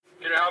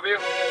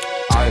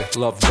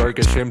Love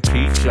burgers and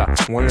pizza.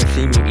 Wanna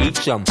see me eat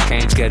some?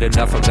 Can't get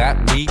enough of that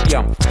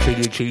medium.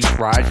 Chili cheese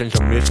fries and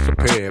some Mr.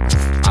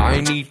 Pibb.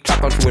 I need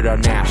tacos with a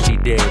nasty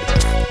dip.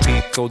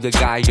 Pico de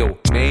gallo,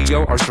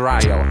 mayo or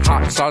dryo.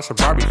 Hot sauce or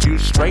barbecue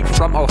straight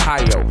from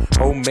Ohio.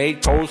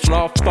 Homemade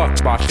coleslaw,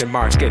 fuck Boston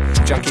Market.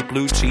 Junky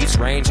blue cheese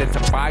range into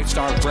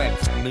 5-star bread.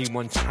 Only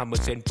one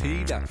hummus and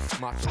pita.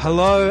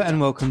 Hello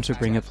and welcome to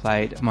Bring a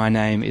Plate. My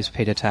name is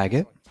Peter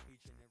Taggart.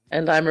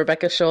 And I'm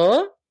Rebecca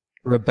Shaw.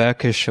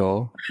 Rebecca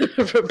Shaw.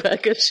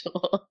 Rebecca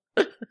Shaw.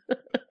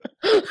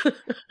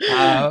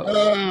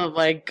 Oh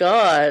my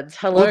God.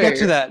 Hello.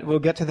 We'll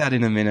get to that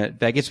in a minute,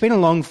 Beck. It's been a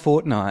long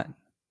fortnight.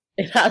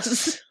 It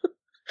has.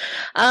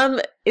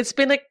 It's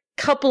been a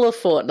couple of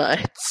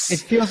fortnights.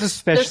 It feels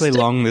especially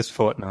long this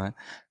fortnight.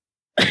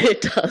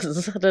 It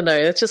does. I don't know.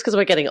 It's just because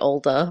we're getting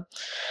older,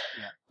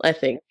 I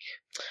think.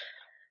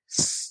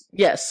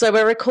 Yeah, so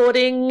we're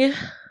recording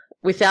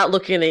without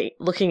looking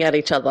at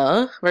each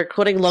other. We're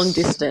recording long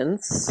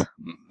distance.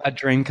 A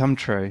dream come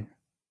true.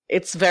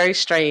 It's very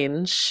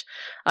strange.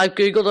 I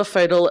googled a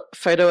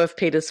photo of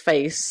Peter's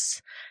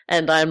face,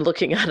 and I'm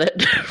looking at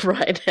it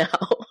right now.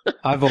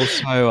 I've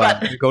also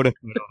googled a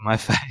photo of my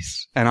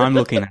face, and I'm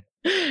looking at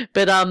it.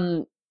 But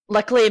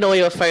luckily in all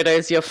your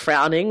photos you're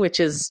frowning, which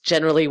is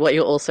generally what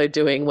you're also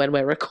doing when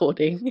we're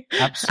recording.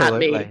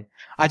 Absolutely. At me.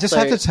 I just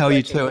have to tell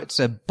you too, it's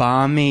a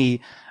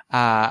balmy,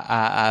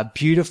 a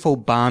beautiful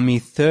balmy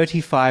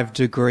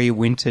 35-degree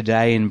winter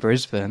day in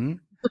Brisbane.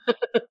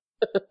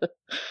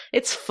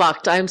 It's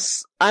fucked. I'm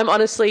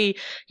honestly,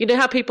 you know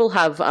how people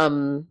have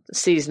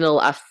seasonal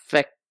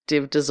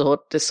affective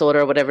disorder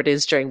or whatever it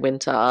is during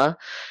winter?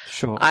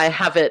 Sure. I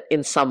have it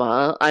in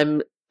summer.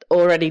 I'm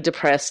already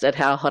depressed at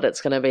how hot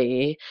it's going to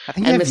be. I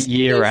think you have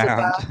year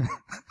round.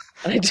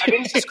 I do.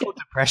 It's called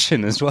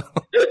depression as well.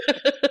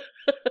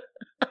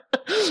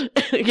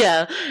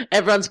 Yeah,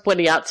 everyone's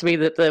pointing out to me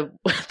that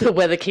the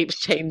weather keeps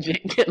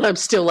changing, and I'm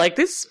still like,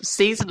 this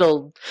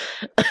seasonal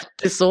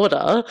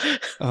disorder.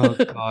 Oh,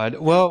 God.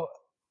 Well,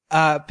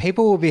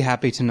 people will be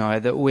happy to know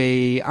that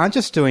we aren't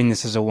just doing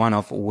this as a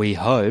one-off, we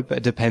hope.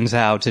 It depends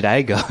how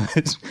today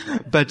goes.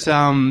 But,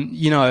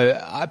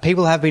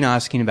 people have been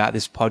asking about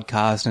this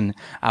podcast and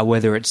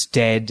whether it's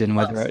dead and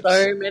whether it's...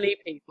 So many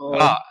people.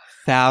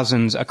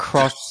 Thousands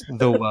across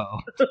the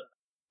world.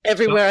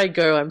 Everywhere I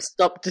go, I'm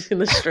stopped in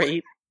the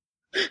street.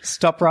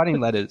 Stop writing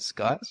letters,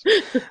 guys.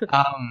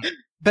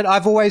 But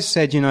I've always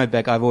said,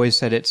 Beck,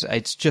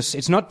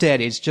 it's not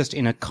dead, it's just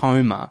in a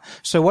coma.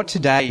 So what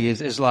today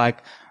is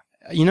like,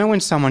 when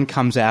someone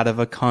comes out of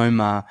a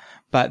coma,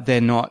 but they're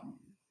not,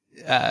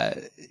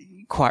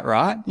 quite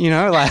right,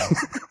 like.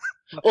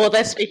 Or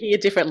they're speaking a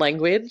different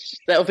language.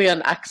 That'll be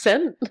an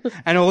accent.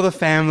 And all the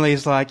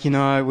families like, we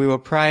were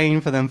praying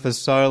for them for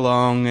so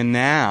long and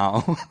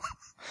now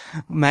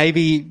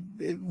maybe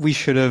we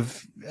should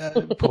have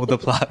pulled the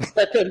plug.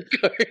 Let them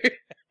go.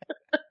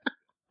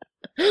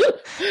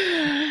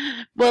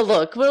 Well,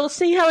 look, we'll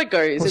see how it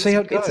goes. See how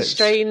it goes. It's a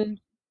strain.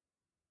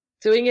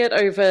 Doing it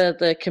over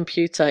the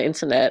computer,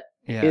 internet,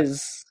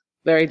 is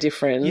very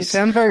different. You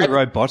sound very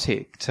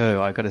robotic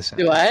too, I got to say.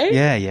 Do I?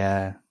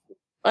 Yeah.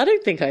 I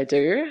don't think I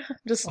do. I'm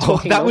just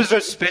talking. That was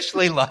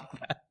especially like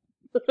that.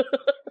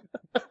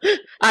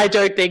 I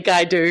don't think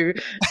I do.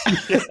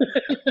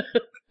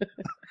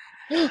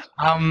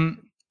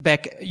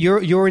 Beck,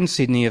 you're in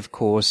Sydney, of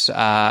course, home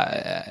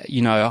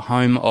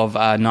of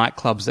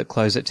nightclubs that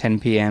close at 10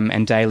 p.m.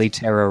 and daily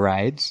terror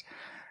raids.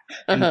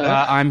 And,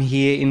 I'm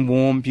here in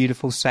warm,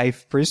 beautiful,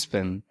 safe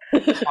Brisbane,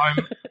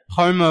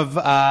 home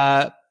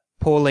of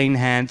Pauline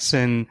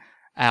Hanson,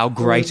 our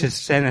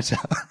greatest senator.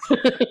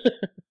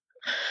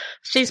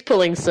 She's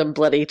pulling some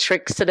bloody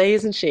tricks today,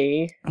 isn't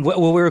she?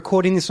 Well, we're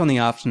recording this on the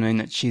afternoon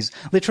that she's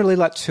literally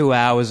like 2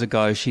 hours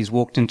ago, she's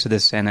walked into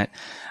the Senate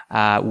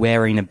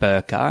wearing a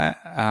burqa,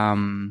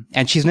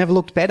 and she's never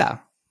looked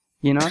better,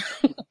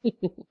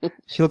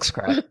 She looks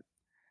great.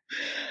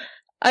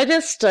 I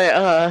just don't,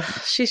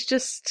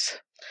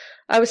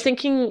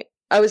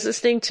 I was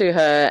listening to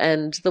her,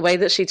 and the way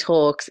that she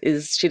talks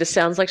she just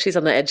sounds like she's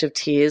on the edge of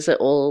tears at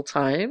all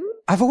time.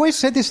 I've always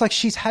said this, like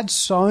she's had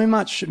so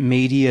much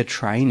media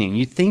training.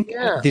 You'd think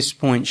at this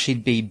point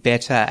she'd be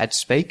better at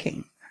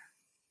speaking.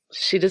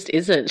 She just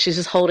isn't. She's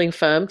just holding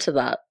firm to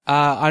that.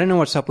 I don't know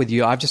what's up with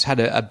you. I've just had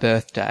a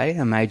birthday,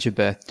 a major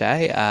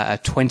birthday, a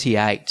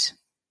 28.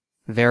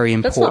 Very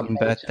important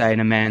birthday in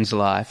a man's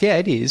life. Yeah,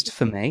 it is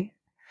for me.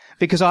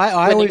 Because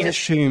I always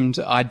assumed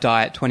I'd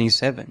die at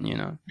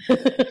 27,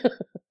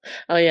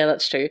 Oh, yeah,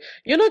 that's true.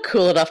 You're not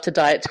cool enough to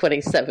die at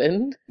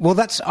 27. Well,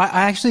 I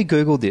actually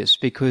Googled this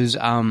because,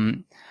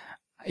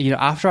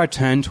 after I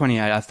turned 28,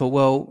 I thought,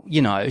 well,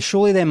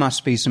 surely there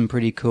must be some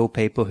pretty cool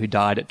people who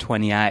died at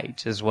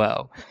 28 as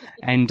well.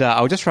 And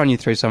I'll just run you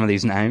through some of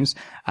these names.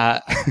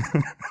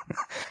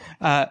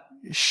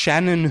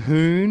 Shannon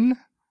Hoon.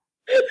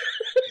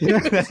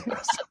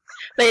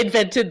 They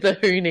invented the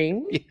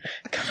hooning. Yeah.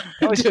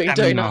 Doing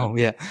donut.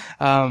 Yeah.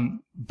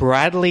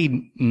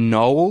 Bradley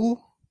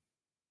Noel.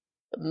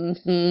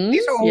 Mm-hmm.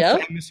 These are all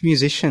famous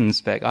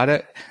musicians, Beck.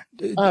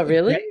 Oh,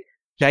 really?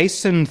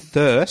 Jason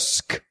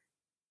Thirsk.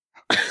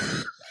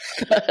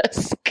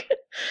 Thirsk.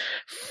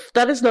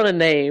 That is not a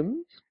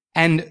name.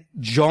 And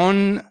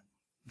John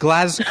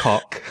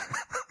Glascock.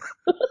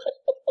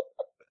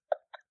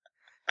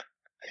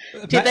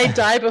 Did they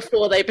die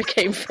before they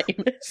became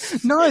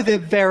famous? No, they're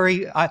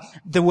very...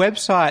 the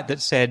website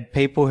that said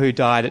people who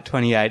died at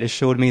 28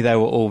 assured me they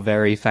were all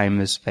very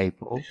famous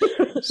people.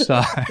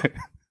 So...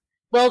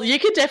 Well, you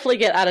could definitely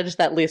get added to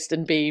that list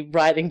and be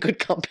right in good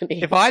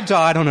company. If I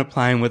died on a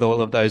plane with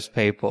all of those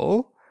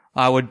people,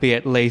 I would be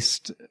at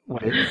least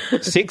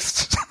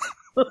sixth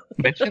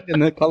mentioned in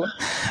the column.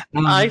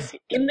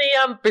 In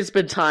the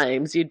Brisbane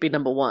Times, you'd be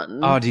number one.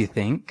 Oh, do you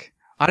think?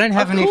 I don't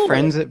have any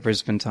friends at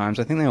Brisbane Times.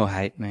 I think they all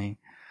hate me.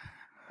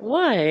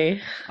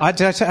 Why?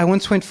 I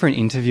once went for an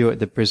interview at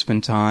the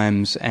Brisbane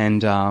Times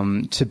and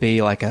to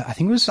be like I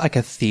think it was like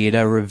a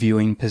theatre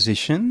reviewing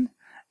position.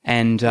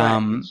 And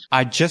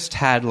I just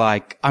had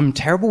I'm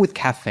terrible with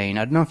caffeine.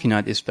 I don't know if you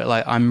know this,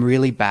 but I'm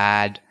really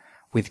bad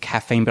with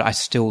caffeine, but I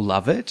still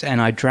love it. And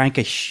I drank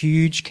a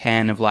huge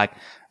can of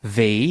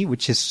V,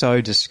 which is so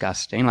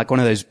disgusting, one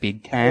of those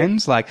big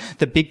cans,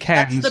 the big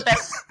cans. That's the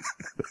best.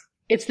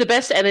 It's the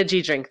best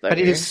energy drink, though. But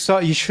it is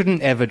you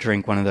shouldn't ever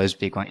drink one of those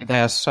big ones.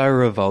 They are so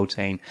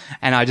revolting.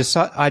 And I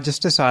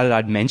just decided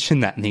I'd mention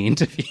that in the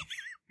interview,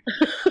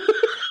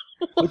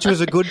 which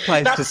was a good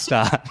place to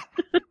start.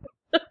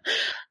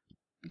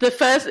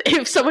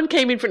 If someone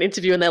came in for an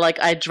interview and they're like,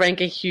 I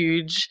drank a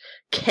huge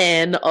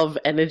can of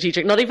energy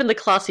drink, not even the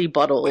classy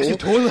bottle. Where's your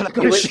toilet? I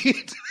got a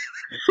shit.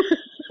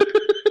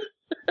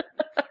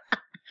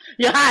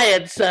 You're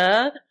hired,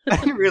 sir. I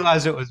didn't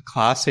realise it was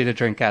classy to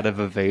drink out of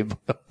a V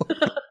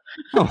bottle.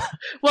 Oh.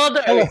 Well,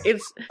 no,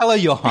 Hello,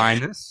 Your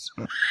Highness.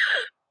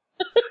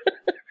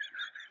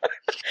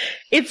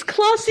 It's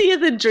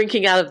classier than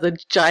drinking out of the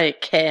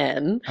giant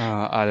can.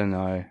 I don't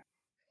know.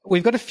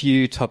 We've got a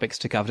few topics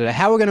to cover today.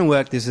 How we're going to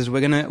work this is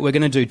we're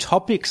going to do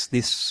topics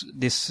this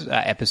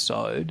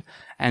episode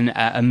and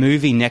a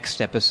movie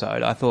next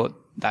episode. I thought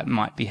that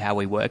might be how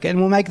we work, and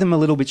we'll make them a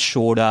little bit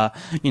shorter.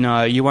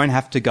 You won't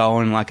have to go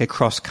on a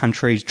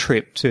cross-country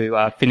trip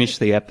to finish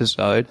the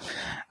episode.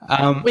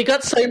 We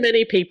got so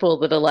many people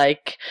that are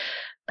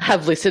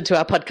have listened to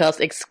our podcast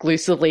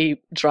exclusively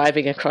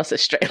driving across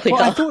Australia.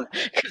 Well,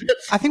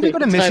 I think we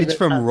got a message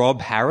from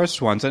Rob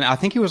Harris once, and I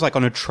think he was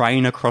on a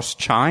train across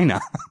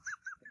China.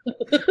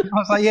 I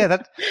was like, yeah,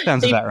 that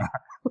sounds about right.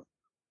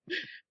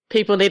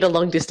 People need a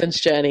long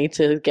distance journey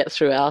to get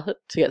through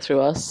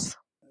us.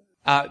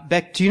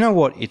 Beck, do you know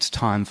what it's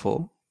time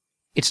for?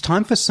 It's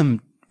time for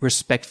some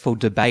respectful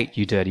debate,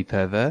 you dirty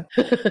pervert.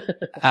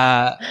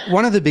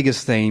 One of the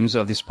biggest themes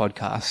of this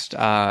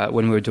podcast,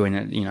 when we were doing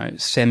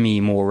it,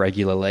 semi more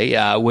regularly,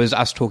 was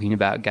us talking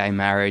about gay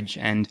marriage.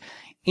 And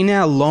in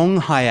our long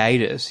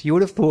hiatus, you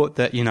would have thought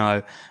that,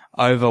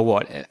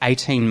 over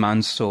 18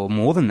 months or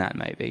more than that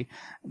maybe,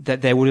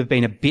 that there would have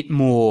been a bit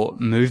more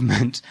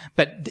movement,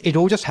 but it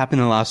all just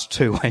happened in the last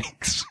 2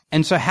 weeks.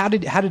 And so how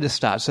did it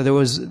start? So there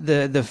was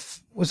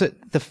was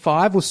it the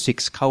 5 or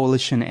 6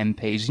 coalition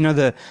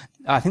MPs?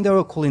 I think they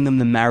were calling them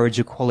the Marriage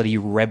Equality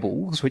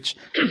Rebels, which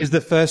is the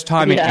first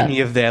time in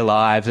any of their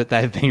lives that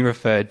they've been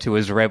referred to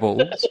as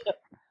rebels.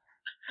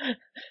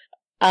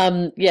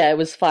 It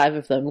was 5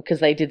 of them because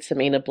they did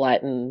some Enid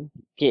Blyton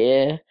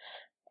gear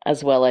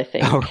as well, I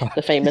think. Oh, right.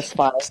 The famous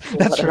 5.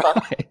 That's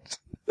right.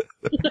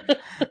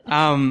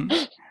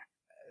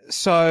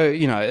 So,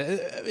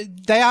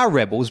 they are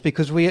rebels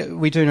because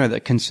we do know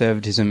that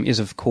conservatism is,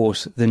 of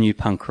course, the new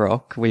punk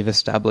rock. We've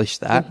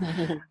established that.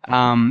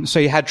 So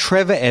you had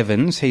Trevor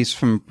Evans. He's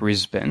from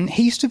Brisbane.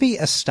 He used to be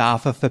a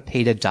staffer for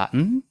Peter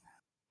Dutton.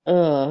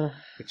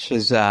 Which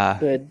is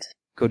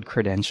good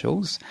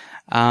credentials.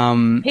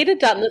 Peter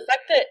Dutton, the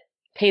fact that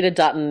Peter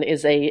Dutton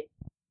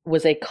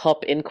was a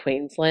cop in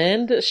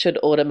Queensland should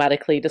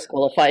automatically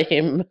disqualify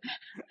him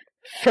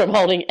from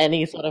holding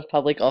any sort of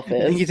public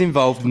office. I think he's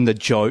involved in the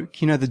joke.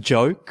 You know the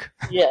joke?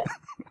 Yeah.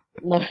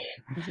 No.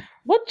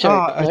 What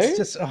joke?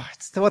 It's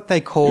what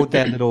they called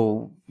that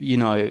little,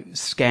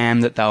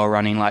 scam that they were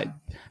running,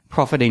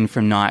 profiting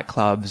from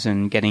nightclubs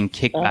and getting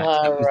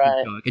kickbacks. That was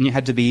the joke. And you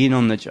had to be in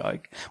on the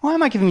joke. Why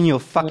am I giving you a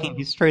fucking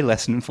history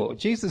lesson for?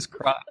 Jesus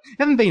Christ. You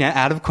haven't been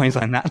out of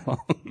Queensland that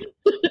long.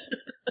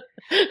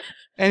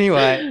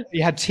 Anyway,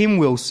 you had Tim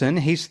Wilson.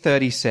 He's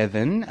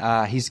 37.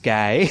 He's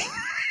gay.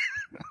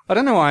 I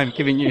don't know why I'm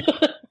giving you.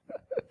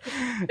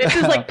 This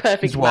is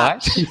perfect. He's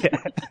white. Yeah.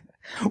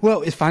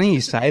 Well, it's funny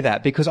you say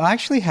that because I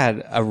actually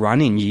had a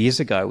run-in years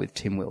ago with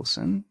Tim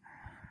Wilson.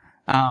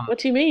 What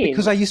do you mean?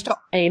 Because I used to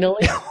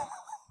anally.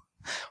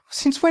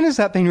 Since when has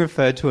that been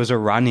referred to as a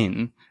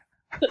run-in?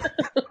 I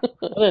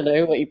don't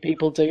know what you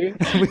people do.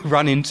 We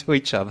run into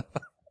each other.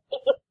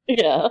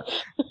 Yeah.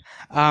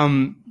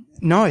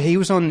 No, he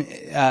was on.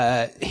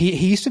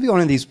 He used to be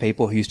one of these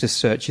people who used to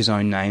search his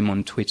own name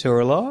on Twitter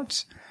a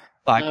lot.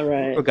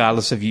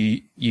 Regardless of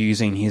you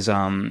using his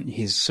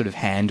sort of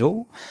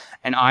handle.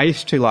 And I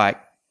used to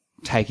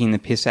taking the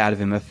piss out of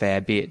him a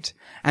fair bit.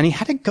 And he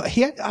had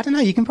I don't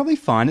know, you can probably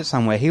find it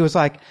somewhere. He was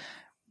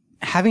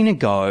having a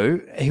go.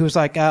 He was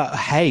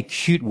hey,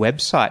 cute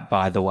website,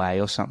 by the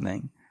way, or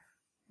something.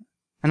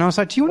 And I was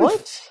like, do you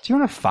want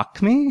to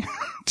fuck me?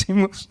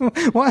 Tim Wilson?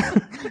 What?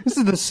 This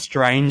is the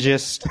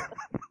strangest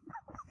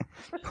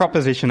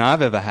proposition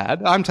I've ever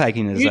had. I'm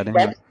taking it as that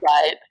anyway.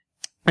 Website.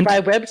 And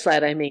by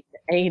website, I mean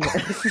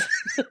anus.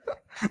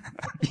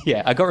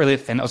 Yeah, I got really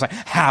offended. I was like,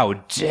 how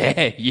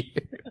dare you?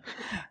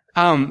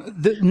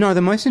 The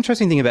most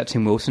interesting thing about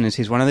Tim Wilson is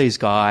he's one of these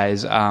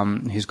guys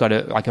who's got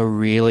a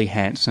really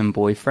handsome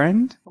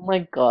boyfriend. Oh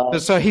my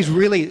God. So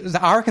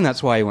I reckon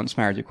that's why he wants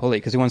marriage equality,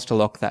 because he wants to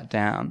lock that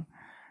down.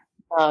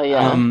 Oh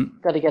yeah,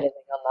 got to get everything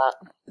on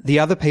that. The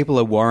other people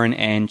are Warren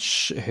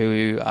Entsch,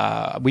 who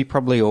we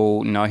probably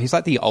all know. He's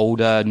like the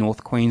older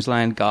North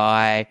Queensland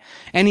guy.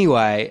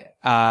 Anyway,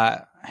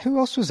 who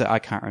else was it? I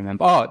can't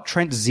remember. Oh,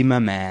 Trent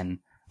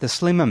Zimmerman, the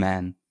slimmer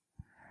man.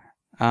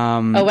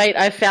 Oh wait,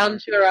 I found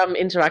your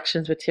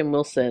interactions with Tim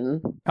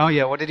Wilson. Oh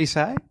yeah, what did he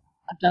say?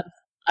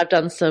 I've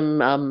done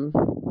some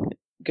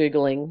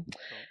Googling.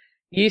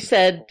 You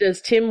said, does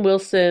Tim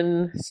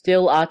Wilson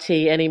still RT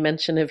any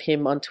mention of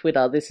him on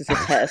Twitter? This is a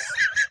test.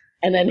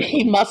 And then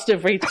he must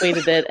have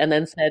retweeted it and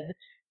then said,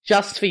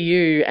 just for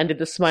you, and did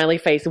the smiley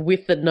face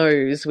with the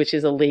nose, which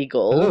is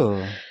illegal.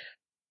 Ooh.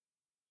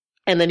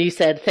 And then you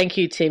said, thank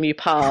you, Tim, you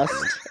passed.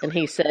 And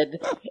he said,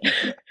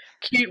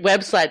 cute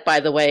website, by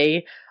the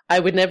way. I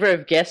would never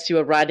have guessed you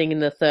were writing in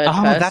the third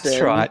person. Oh, that's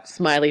right.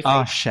 Smiley face.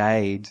 Oh,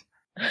 shade.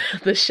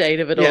 The shade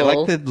of it all. Yeah,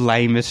 like the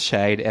lamest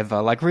shade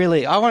ever. Like,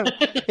 really,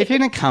 if you're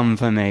going to come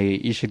for me,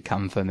 you should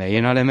come for me.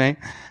 You know what I mean?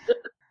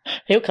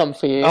 He'll come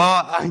for you.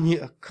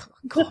 Oh,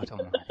 God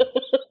almighty.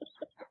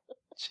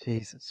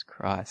 Jesus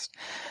Christ.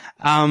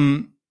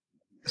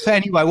 So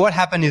anyway, what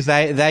happened is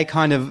they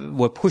kind of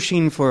were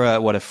pushing for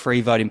a free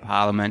vote in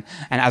Parliament,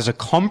 and as a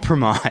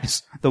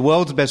compromise, the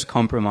world's best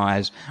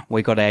compromise,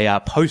 we got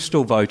a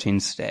postal vote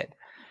instead.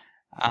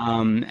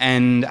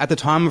 And at the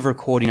time of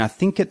recording, I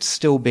think it's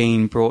still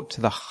being brought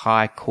to the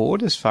High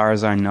Court, as far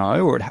as I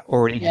know, or it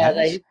already has.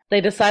 Yeah,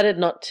 they decided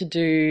not to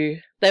do.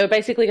 They were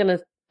basically going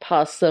to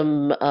pass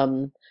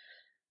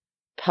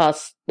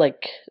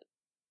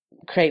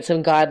create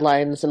some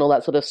guidelines and all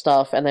that sort of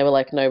stuff, and they were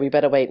like, no, we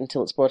better wait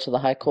until it's brought to the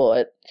High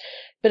Court.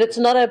 But it's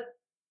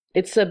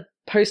a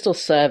postal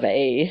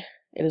survey.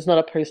 It is not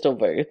a postal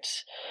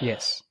vote.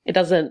 Yes.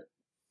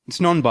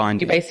 It's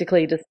non-binding. You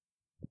basically just,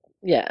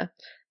 yeah.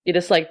 You're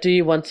just like, do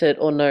you want it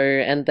or no?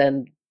 And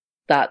then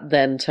that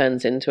then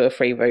turns into a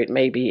free vote,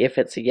 maybe, if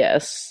it's a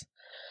yes.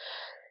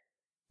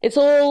 I'm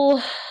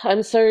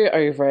so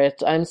over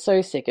it. I'm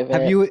so sick of it.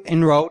 Have you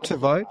enrolled to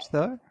vote,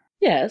 though?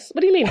 Yes. What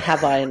do you mean,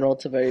 have I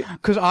enrolled to vote?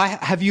 Because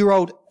have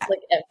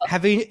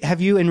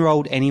you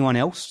enrolled anyone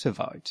else to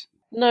vote?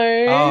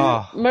 No.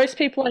 Oh. Most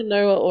people I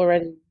know are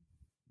already.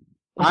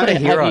 I'm a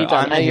hero.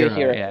 I'm a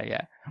hero.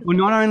 Yeah. Well,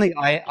 not only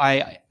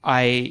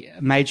I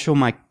made sure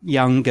my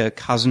younger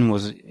cousin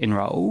was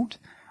enrolled.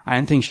 I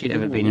don't think she'd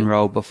ever been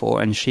enrolled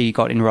before, and she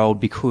got enrolled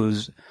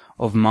because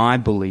of my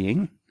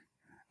bullying.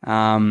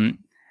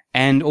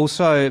 And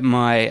also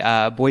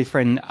my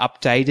boyfriend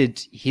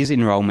updated his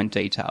enrollment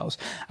details,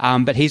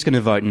 but he's going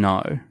to vote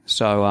no.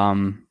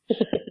 So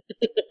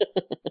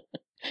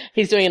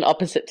he's doing an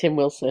opposite Tim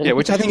Wilson. Yeah,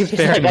 which I think is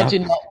fair enough. I do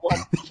not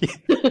want.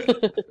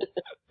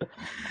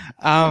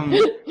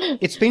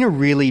 It's been a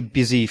really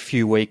busy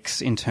few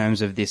weeks in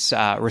terms of this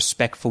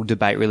respectful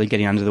debate really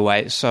getting under the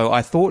way. So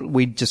I thought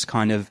we'd just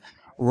kind of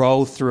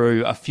roll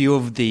through a few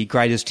of the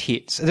greatest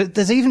hits.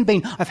 There's even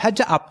been, I've had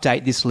to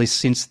update this list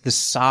since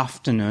this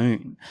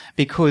afternoon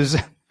because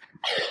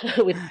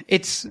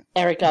it's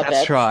Erica.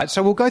 That's right.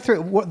 So we'll go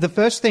through. The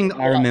first thing that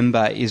I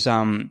remember is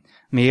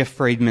Mia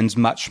Friedman's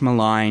much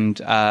maligned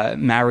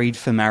Married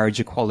for Marriage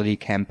Equality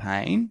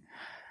campaign,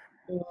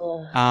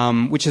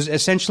 which is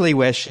essentially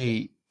where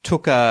she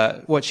took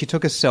a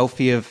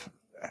selfie of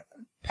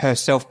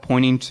herself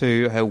pointing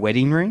to her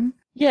wedding ring.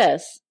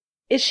 Yes.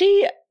 Is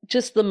she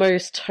just the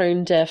most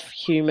tone-deaf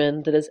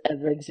human that has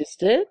ever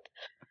existed?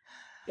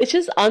 It's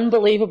just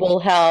unbelievable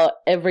how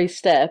every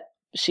step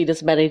she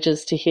just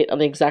manages to hit on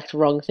the exact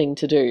wrong thing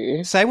to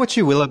do. Say what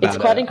you will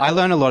about her. I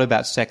learn a lot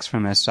about sex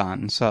from her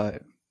son, so...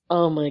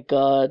 Oh my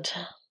God.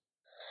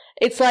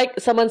 It's like,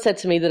 someone said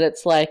to me that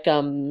it's like,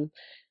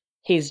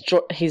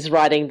 he's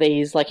writing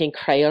these like in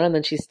crayon and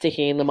then she's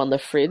sticking them on the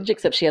fridge,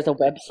 except she has a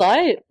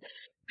website.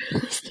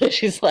 So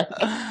she's like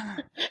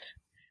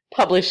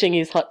publishing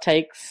his hot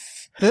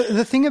takes.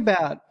 The thing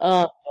about,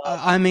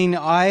 I mean,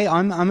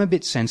 I'm a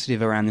bit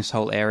sensitive around this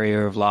whole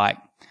area of like,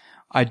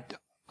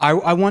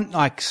 I want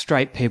like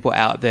straight people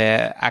out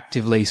there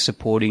actively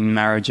supporting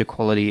marriage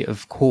equality,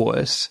 of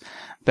course,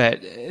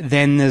 but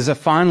then there's a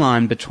fine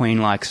line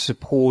between like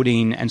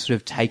supporting and sort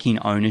of taking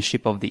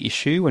ownership of the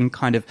issue and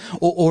kind of,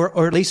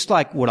 or at least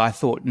like what I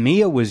thought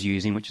Mia was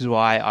using, which is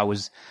why I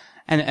was,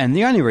 and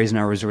the only reason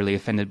I was really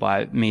offended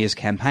by Mia's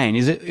campaign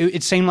is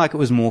it seemed like it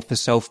was more for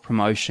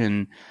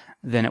self-promotion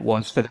than it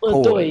was for the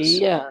cause.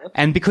 Yeah.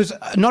 And because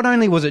not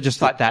only was it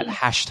just like that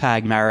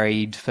hashtag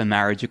married for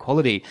marriage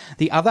equality,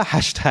 the other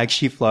hashtag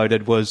she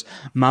floated was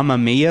Mamma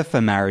Mia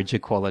for marriage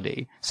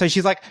equality. So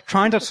she's like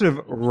trying to sort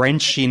of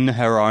wrench in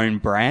her own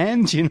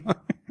brand, you know?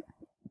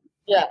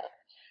 Yeah.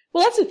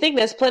 Well, that's the thing.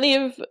 There's plenty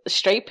of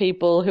straight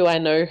people who I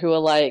know who are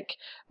like,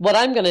 what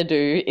I'm going to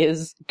do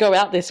is go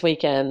out this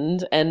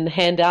weekend and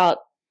hand out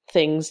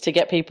things to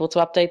get people to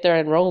update their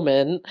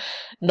enrollment,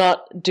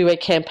 not do a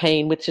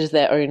campaign which is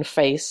their own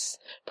face,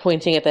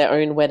 pointing at their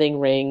own wedding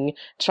ring,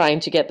 trying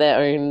to get their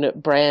own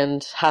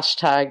brand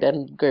hashtagged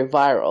and go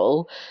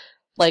viral.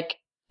 Like,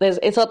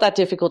 it's not that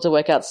difficult to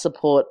work out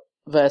support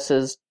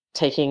versus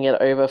taking it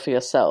over for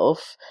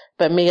yourself.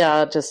 But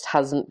Mia just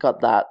hasn't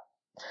got that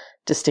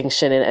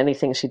distinction in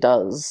anything she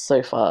does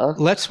so far.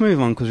 Let's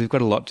move on because we've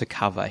got a lot to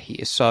cover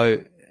here.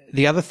 So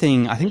the other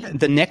thing, I think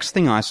the next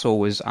thing I saw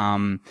was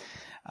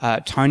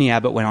Tony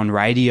Abbott went on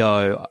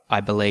radio,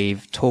 I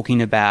believe,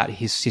 talking about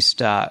his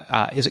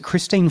sister. Is it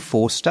Christine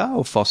Forster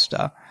or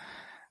Foster?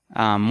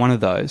 One of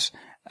those.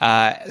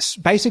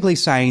 Basically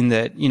saying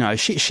that, you know,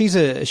 she's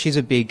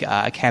a big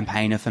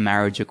campaigner for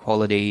marriage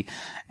equality,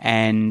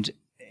 and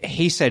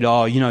he said,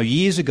 oh, you know,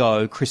 years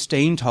ago,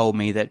 Christine told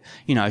me that,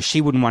 you know, she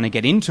wouldn't want to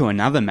get into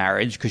another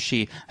marriage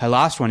because her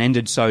last one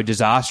ended so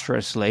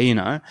disastrously, you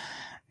know,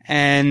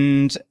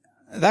 and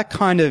that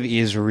kind of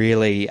is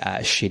really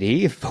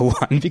shitty, for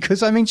one,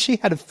 because, I mean, she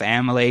had a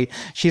family.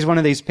 She's one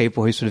of these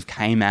people who sort of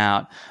came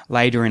out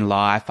later in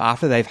life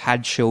after they've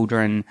had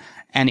children,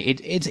 and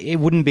it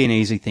wouldn't be an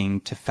easy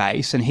thing to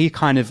face. And he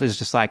kind of is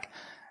just like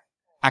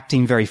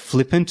acting very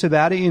flippant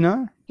about it, you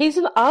know? He's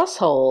an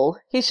asshole.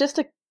 He's just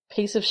a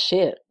piece of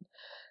shit.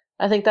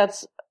 I think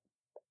that's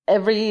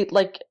and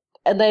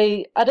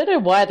I don't know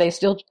why they're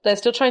still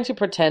trying to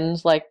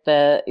pretend like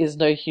there is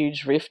no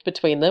huge rift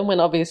between them when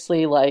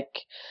obviously,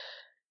 like,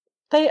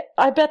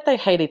 I bet they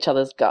hate each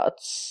other's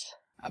guts.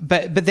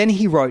 But then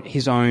he wrote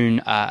his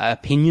own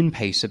opinion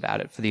piece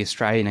about it for The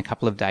Australian a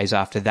couple of days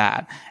after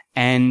that,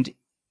 and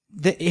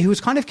he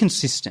was kind of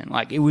consistent.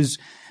 Like, it was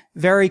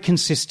very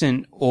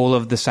consistent, all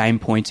of the same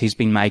points he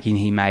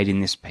made in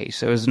this piece.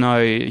 There was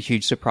no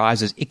huge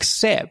surprises,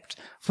 except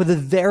for the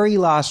very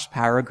last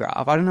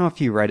paragraph. I don't know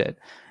if you read it.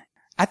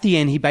 At the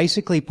end, he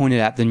basically pointed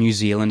out the New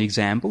Zealand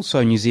example.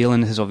 So New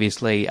Zealand has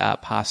obviously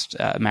passed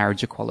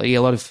marriage equality.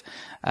 A lot of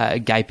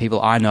gay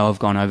people I know have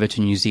gone over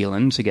to New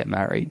Zealand to get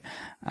married.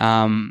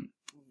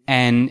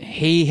 And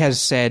he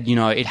has said, you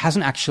know, it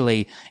hasn't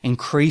actually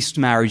increased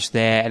marriage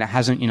there, and it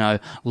hasn't, you know,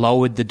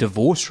 lowered the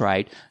divorce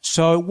rate.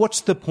 So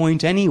what's the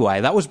point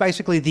anyway? That was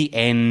basically the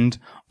end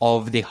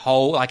of the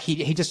whole, like,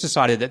 he just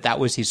decided that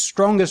was his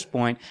strongest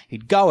point.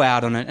 He'd go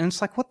out on it, and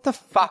it's like, what the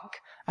fuck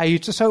are you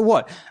so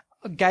what?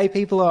 Gay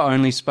people are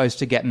only supposed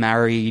to get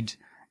married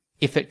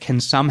if it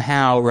can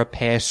somehow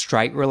repair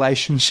straight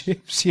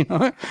relationships, you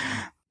know?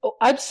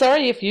 I'm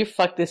sorry if you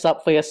fucked this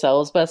up for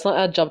yourselves, but it's not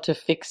our job to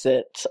fix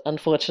it,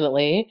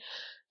 unfortunately.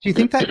 Do you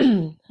think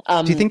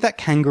that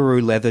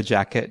kangaroo leather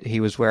jacket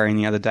he was wearing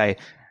the other day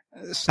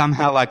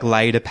somehow, like,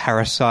 laid a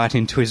parasite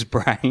into his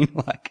brain?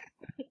 Like,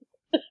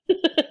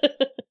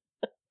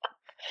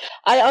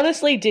 I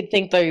honestly did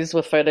think those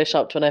were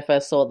photoshopped when I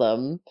first saw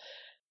them.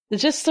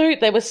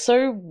 They were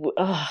so,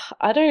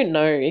 I don't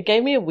know. It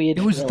gave me a weird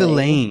feeling. It was the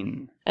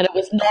lean. And it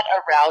was not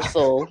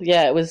arousal.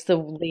 Yeah, it was the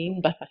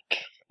lean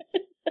back.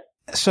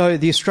 So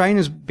The Australian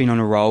has been on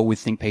a roll with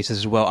think pieces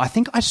as well. I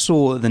think I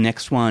saw the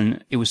next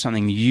one. It was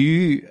something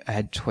you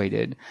had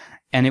tweeted,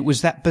 and it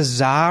was that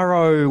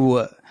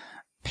bizarro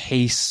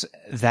piece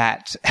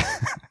that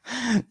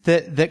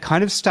that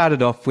kind of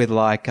started off with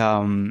like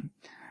so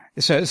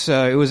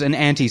it was an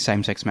anti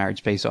same-sex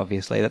marriage piece.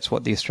 Obviously, that's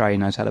what The Australian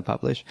knows how to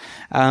publish.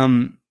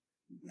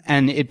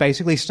 And it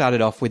basically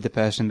started off with the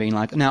person being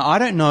like, "Now I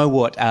don't know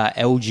what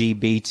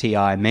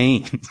LGBTI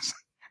means."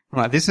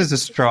 Right, this is a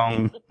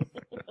strong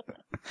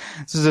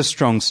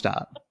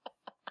start.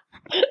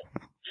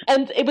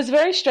 And it was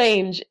very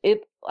strange.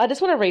 I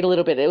just want to read a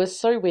little bit. It was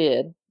so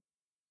weird.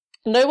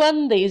 No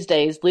one these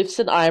days lifts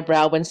an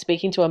eyebrow when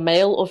speaking to a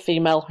male or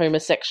female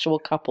homosexual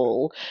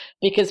couple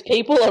because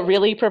people are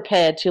really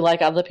prepared to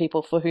like other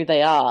people for who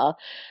they are,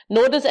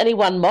 nor does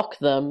anyone mock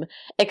them,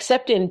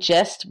 except in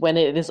jest when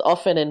it is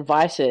often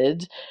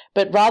invited,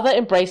 but rather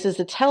embraces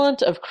the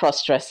talent of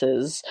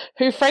cross-dressers,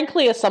 who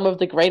frankly are some of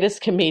the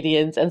greatest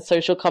comedians and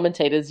social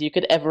commentators you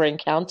could ever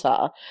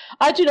encounter.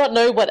 I do not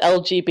know what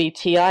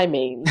LGBTI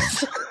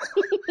means.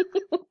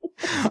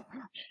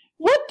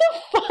 What the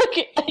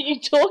fuck are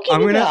you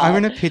talking about? I'm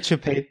gonna pitch a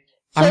piece.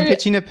 I'm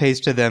pitching a piece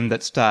to them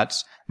that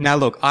starts, now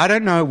look, I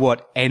don't know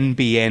what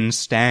NBN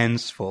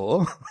stands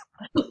for,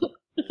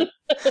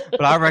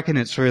 but I reckon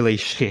it's really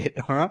shit,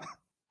 alright?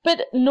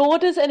 But nor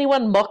does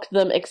anyone mock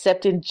them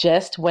except in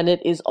jest when it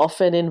is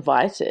often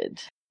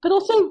invited. But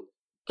also,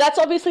 that's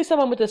obviously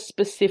someone with a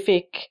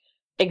specific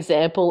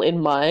example in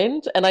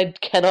mind, and I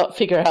cannot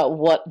figure out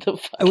what the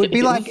fuck it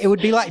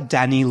would be like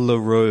Danny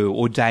LaRue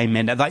or Dame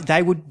Edna. Like,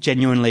 they would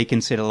genuinely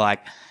consider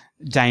like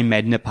Dame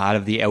Edna part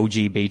of the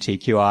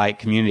LGBTQI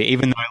community,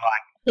 even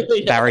though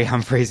like Barry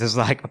Humphries is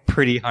like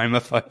pretty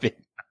homophobic.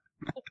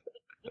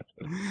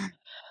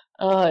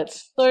 Oh,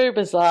 it's so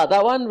bizarre.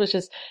 That one was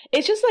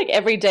it's just like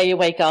every day you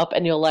wake up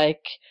and you're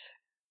like,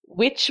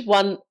 which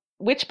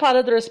part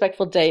of the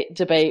respectful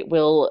debate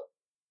will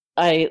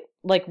I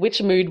like,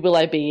 which mood will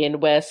I be in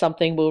where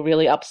something will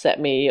really upset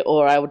me,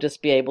 or I will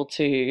just be able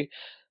to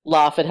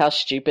laugh at how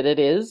stupid it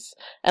is.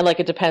 And like,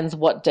 it depends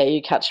what day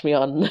you catch me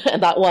on.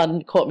 And that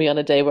one caught me on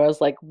a day where I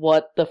was like,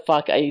 what the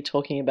fuck are you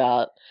talking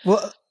about?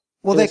 Well,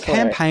 their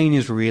campaign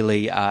is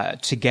really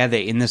together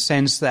in the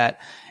sense that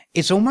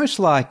it's almost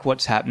like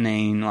what's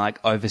happening like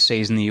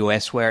overseas in the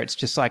US, where it's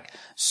just like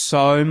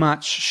so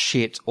much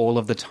shit all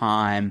of the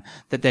time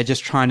that they're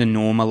just trying to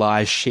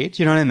normalize shit.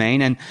 You know what I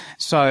mean? And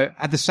so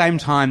at the same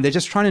time, they're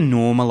just trying to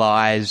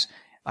normalize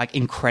like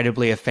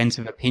incredibly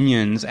offensive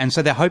opinions. And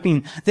so they're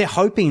hoping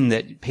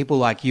that people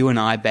like you and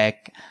I,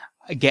 Beck,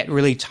 get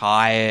really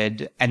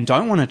tired and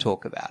don't want to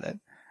talk about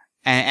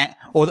it.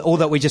 Or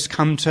that we just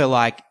come to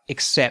like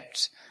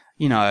accept,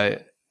 you know,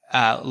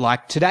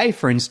 like today,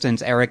 for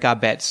instance, Eric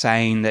Arbet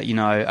saying that, you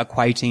know,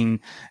 equating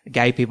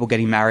gay people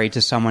getting married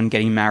to someone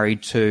getting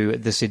married to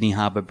the Sydney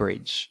Harbour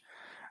Bridge.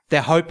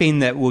 They're hoping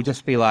that we'll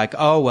just be like,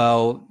 oh,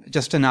 well,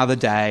 just another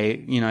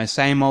day, you know,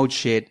 same old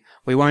shit.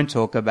 We won't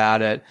talk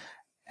about it.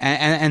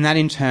 And that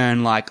in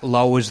turn, like,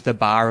 lowers the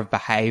bar of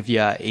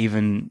behavior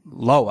even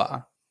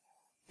lower,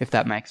 if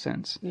that makes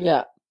sense.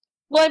 Yeah.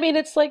 Well, I mean,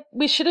 it's like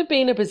we shouldn't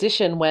be in a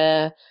position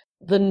where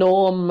the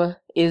norm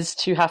is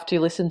to have to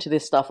listen to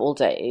this stuff all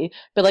day,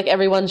 but like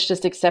everyone's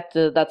just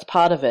accepted that's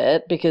part of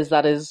it because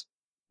that is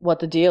what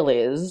the deal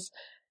is.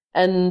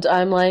 And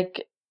I'm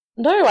like,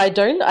 no, I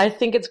don't. I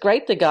think it's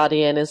great The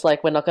Guardian is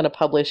like, we're not going to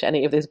publish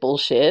any of this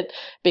bullshit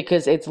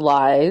because it's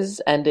lies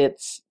and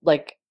it's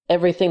like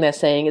everything they're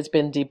saying has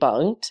been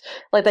debunked.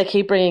 Like they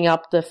keep bringing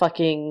up the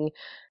fucking...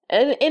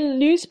 And in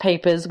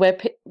newspapers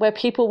where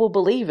people will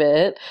believe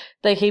it,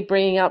 they keep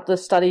bringing up the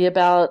study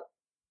about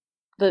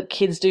that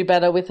kids do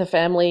better with a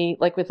family,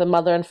 like with a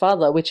mother and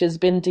father, which has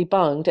been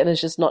debunked and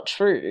is just not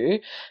true.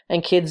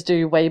 And kids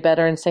do way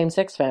better in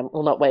same-sex families.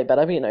 Well, not way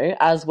better, but, you know,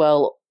 as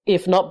well,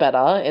 if not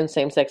better, in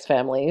same-sex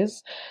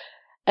families.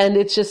 And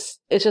it's just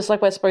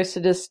like we're supposed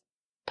to just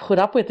put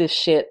up with this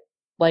shit,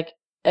 like,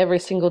 every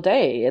single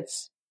day.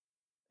 It's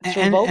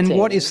revolting. And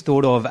what is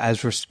thought of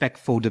as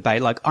respectful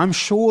debate? Like, I'm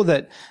sure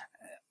that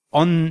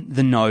on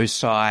the no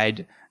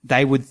side,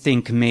 they would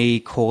think me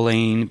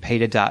calling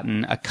Peter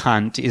Dutton a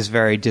cunt is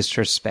very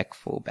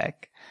disrespectful,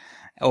 Beck.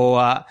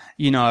 Or,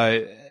 you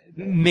know,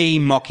 me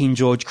mocking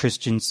George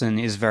Christensen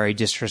is very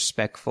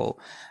disrespectful.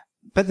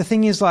 But the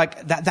thing is,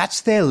 like,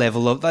 that's their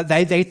level of,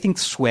 they think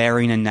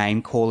swearing and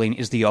name calling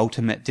is the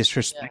ultimate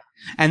disrespect.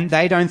 Yeah. And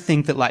they don't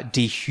think that, like,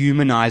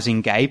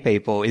 dehumanizing gay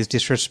people is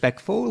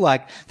disrespectful.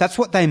 Like, that's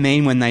what they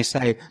mean when they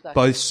say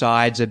both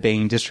sides are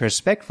being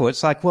disrespectful.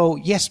 It's like, well,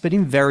 yes, but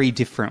in very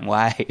different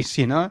ways,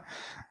 you know?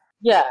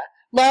 Yeah.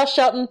 Lyle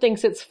Shelton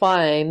thinks it's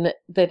fine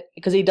that,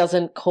 because he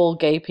doesn't call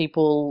gay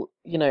people,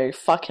 you know,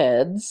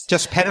 fuckheads.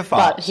 Just pedophiles.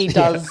 But he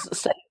does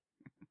say,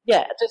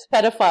 yeah, just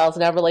pedophiles,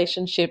 and our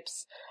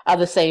relationships are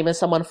the same as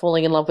someone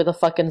falling in love with a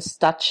fucking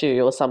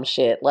statue or some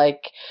shit.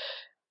 Like,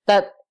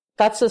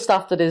 that's the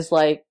stuff that is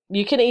like,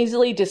 you can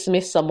easily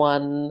dismiss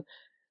someone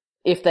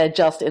if they're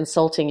just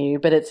insulting you,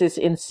 but it's this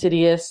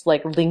insidious,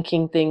 like,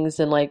 linking things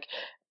and like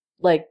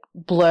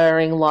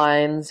blurring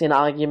lines in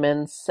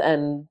arguments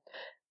and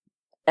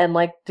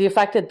like the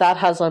effect that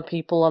has on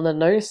people on the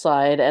no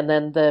side, and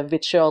then the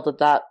vitriol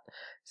that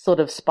sort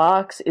of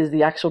sparks is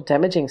the actual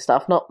damaging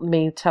stuff, not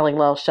me telling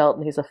Lyle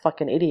Shelton he's a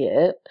fucking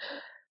idiot.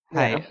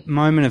 Hey, yeah.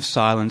 Moment of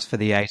silence for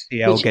the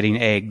ACL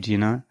getting egged, you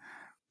know?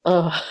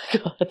 Oh,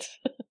 God.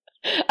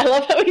 I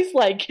love how he's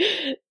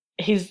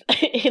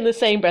in the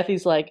same breath,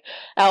 he's like,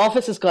 our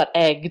office has got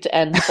egged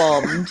and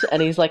bombed,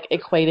 and he's like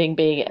equating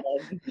being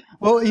egged.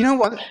 Well, you know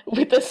what?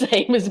 With the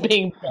same as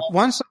being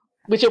bombed.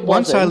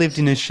 Once I lived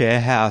in a share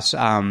house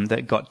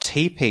that got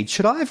TP'd.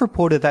 Should I have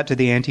reported that to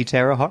the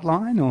anti-terror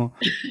hotline? Or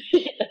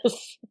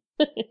yes.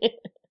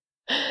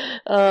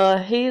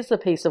 He's a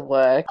piece of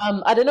work.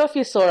 I don't know if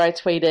you saw, I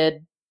tweeted,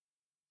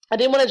 I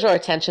didn't want to draw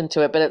attention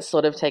to it, but it's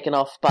sort of taken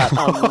off. But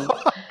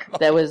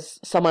there was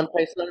someone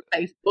posted on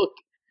Facebook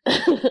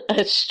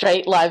a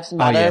Straight Lives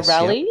Matter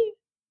rally. Yep.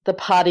 The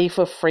Party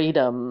for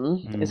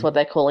Freedom is what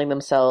they're calling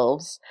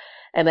themselves.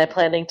 And they're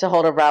planning to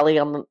hold a rally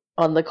on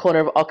the corner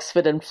of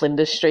Oxford and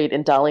Flinders Street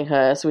in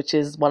Darlinghurst, which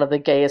is one of the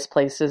gayest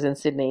places in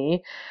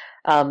Sydney,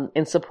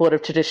 in support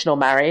of traditional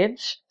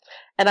marriage.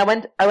 And I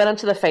went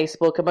onto the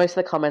Facebook, and most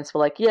of the comments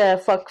were like, yeah,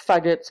 fuck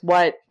faggots,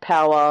 white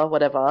power,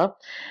 whatever.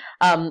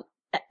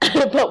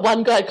 But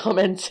one guy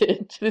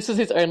commented, this was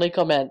his only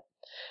comment,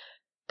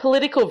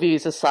 political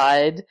views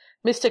aside,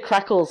 Mr.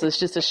 Crackles is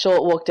just a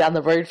short walk down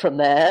the road from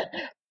there.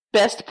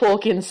 Best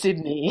pork in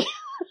Sydney.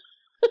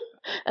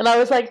 And I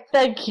was like,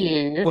 thank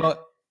you.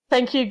 Well,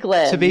 thank you,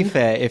 Glenn. To be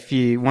fair, if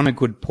you want a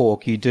good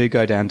pork, you do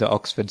go down to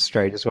Oxford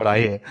Street, is what I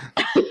hear.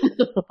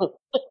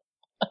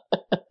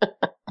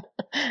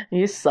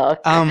 You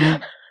suck.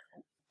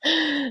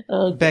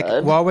 Oh, Beck,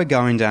 God. while we're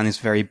going down this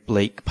very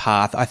bleak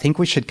path, I think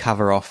we should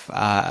cover off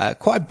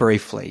quite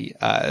briefly,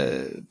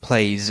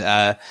 please,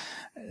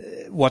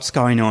 what's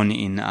going on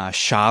in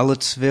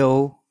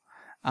Charlottesville.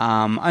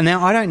 And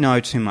now I don't know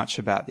too much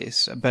about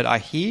this, but I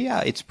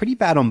hear it's pretty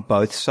bad on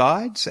both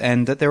sides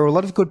and that there are a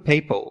lot of good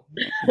people,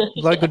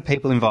 a lot of good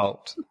people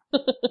involved.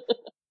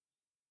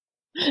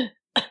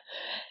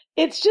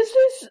 It's just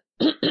this,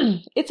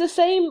 it's the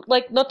same,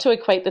 like, not to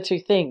equate the two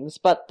things,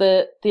 but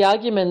the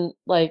argument,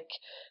 like,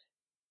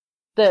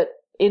 that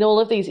in all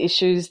of these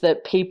issues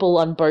that people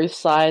on both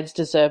sides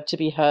deserve to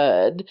be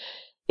heard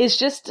is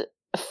just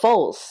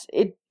false.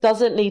 It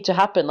doesn't need to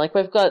happen. Like,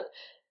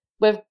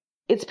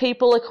 it's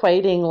people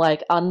equating,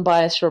 like,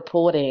 unbiased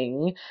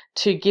reporting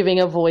to giving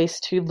a voice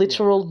to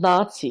literal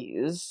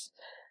Nazis.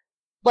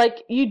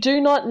 Like, you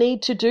do not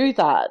need to do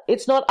that.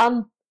 It's not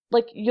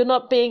like, you're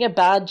not being a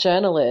bad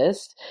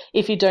journalist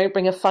if you don't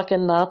bring a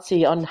fucking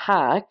Nazi on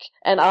Hack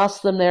and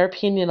ask them their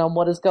opinion on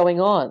what is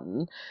going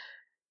on.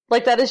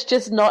 Like, that is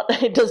just not,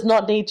 it does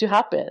not need to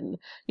happen.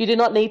 You do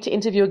not need to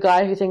interview a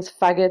guy who thinks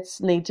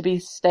faggots need to be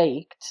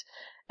staked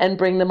and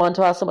bring them on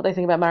to ask them what they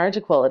think about marriage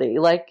equality.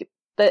 Like,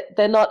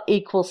 they're not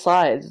equal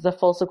sides. It's a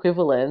false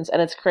equivalence,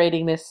 and it's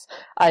creating this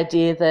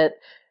idea that,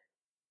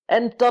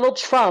 and Donald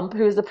Trump,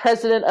 who is the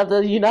president of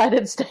the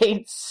United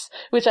States,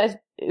 which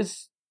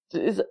is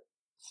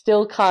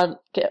still can't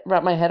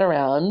wrap my head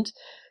around,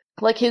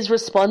 like, his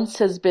response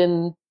has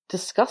been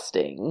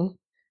disgusting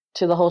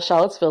to the whole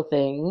Charlottesville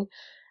thing.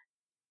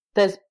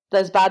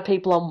 There's bad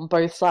people on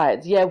both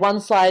sides. Yeah, one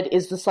side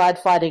is the side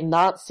fighting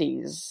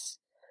Nazis.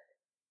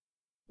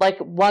 Like,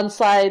 one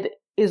side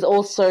is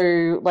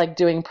also, like,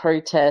 doing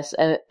protests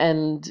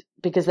and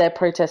because they're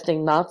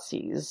protesting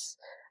Nazis.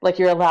 Like,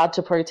 you're allowed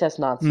to protest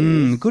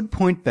Nazis. Good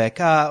point, Beck.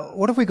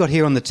 What have we got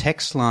here on the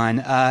text line?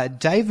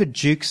 David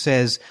Duke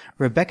says,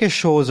 Rebecca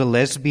Shaw's a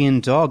lesbian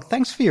dog.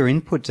 Thanks for your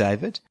input,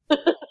 David.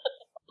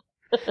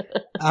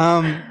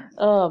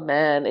 Oh,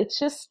 man. It's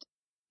just...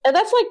 And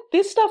that's, like,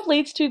 this stuff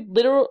leads to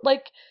literal,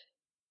 like,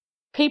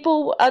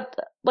 people are,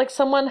 like,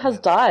 someone has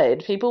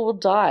died. People will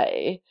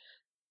die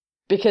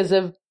because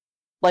of,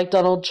 like,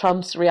 Donald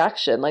Trump's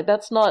reaction. Like,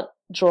 that's not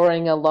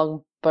drawing a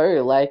long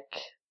bow. Like,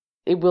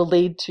 it will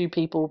lead to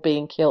people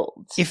being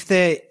killed. If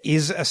there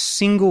is a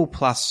single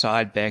plus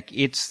side, Beck,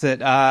 it's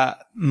that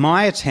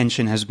my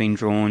attention has been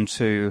drawn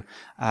to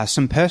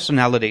some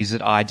personalities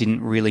that I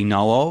didn't really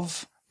know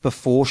of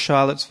before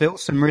Charlottesville,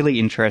 some really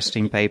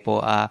interesting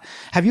people.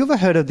 Have you ever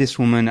heard of this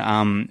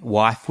woman,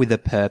 Wife with a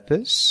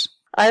Purpose?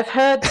 I've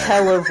heard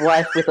tell of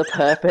Wife with a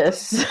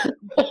Purpose.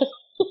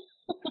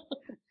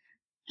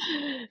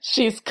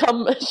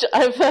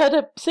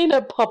 I've seen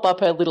her pop up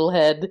her little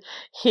head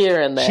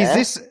here and there. She's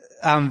this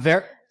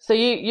very. So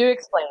you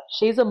explain.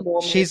 She's a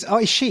Mormon. She's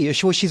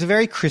a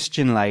very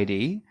Christian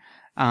lady.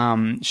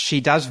 She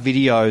does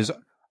videos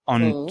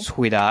on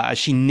Twitter.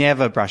 She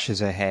never brushes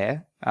her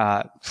hair.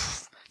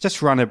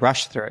 Just run a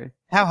brush through.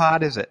 How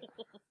hard is it?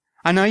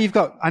 I know you've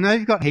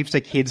got heaps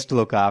of kids to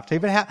look after,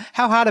 but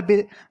how hard a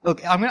bit?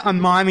 Look,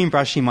 I'm miming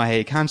brushing my hair.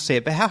 You can't see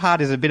it, but how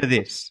hard is a bit of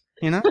this?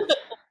 You know.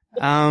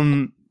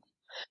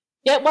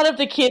 Get one of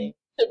the kids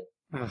to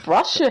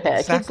brush your hair.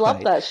 Exactly. Kids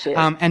love that shit.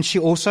 And she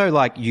also,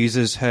 like,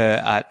 uses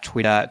her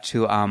Twitter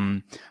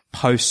to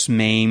post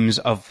memes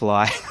of,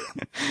 like,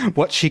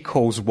 what she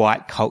calls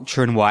white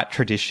culture and white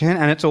tradition,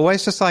 and it's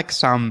always just like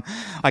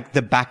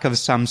the back of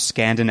some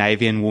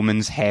Scandinavian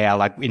woman's hair,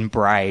 like, in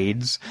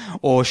braids,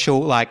 or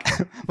she'll, like,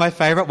 my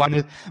favorite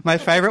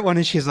one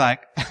is she's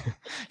like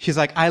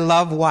I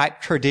love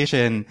white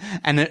tradition,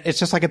 and it's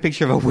just like a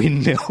picture of a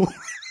windmill.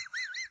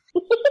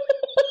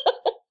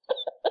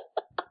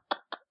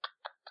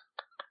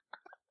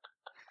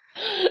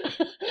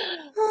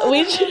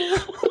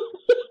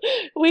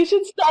 We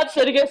should start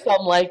sending her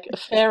some, like,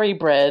 fairy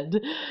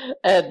bread.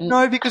 And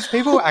no, because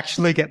people will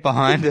actually get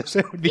behind us.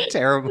 It would be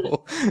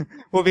terrible.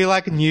 We'll be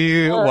like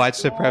new white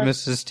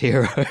supremacist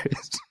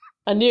heroes.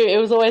 I knew it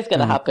was always going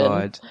to happen.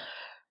 God.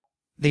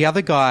 The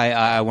other guy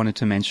I wanted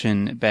to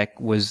mention, Beck,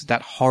 was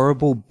that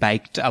horrible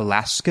Baked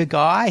Alaska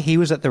guy. He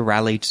was at the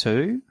rally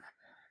too.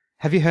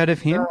 Have you heard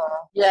of him?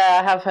 Yeah,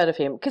 I have heard of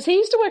him. Because he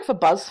used to work for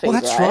BuzzFeed, well,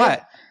 that's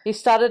right. He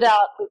started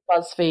out with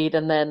BuzzFeed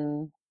and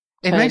then...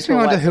 It makes me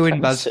wonder who in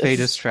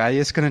BuzzFeed Australia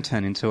is going to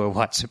turn into a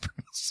white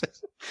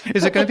supremacist.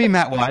 Is it going to be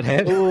Matt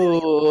Whitehead?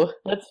 Ooh,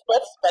 let's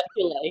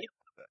speculate.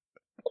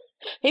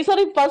 He's not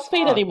in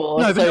BuzzFeed anymore.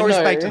 No, but he's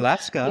Baked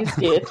Alaska. He's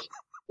dead.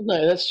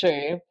 No, that's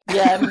true.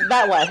 Yeah,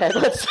 Matt Whitehead.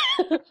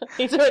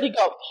 He's already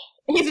got...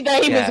 His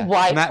name is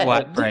Whitehead. Matt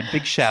Whitehead.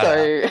 Big shout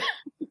out.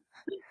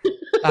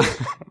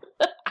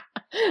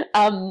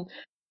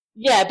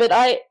 Yeah, but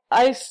I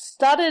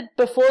started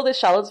before the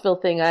Charlottesville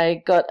thing.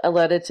 I got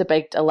alerted to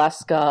Baked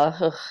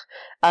Alaska,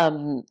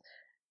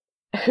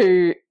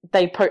 who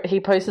he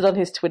posted on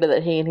his Twitter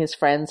that he and his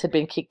friends had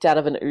been kicked out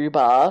of an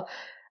Uber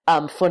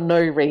for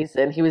no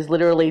reason. He was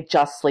literally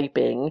just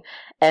sleeping,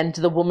 and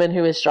the woman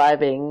who was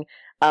driving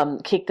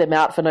kicked them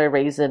out for no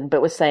reason,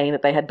 but was saying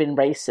that they had been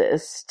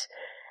racist.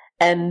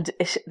 And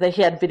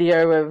he had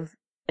video of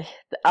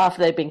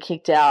after they've been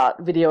kicked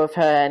out, video of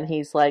her, and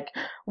he's like,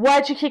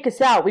 "Why'd you kick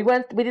us out? We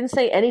didn't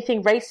say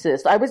anything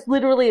racist. I was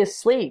literally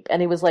asleep."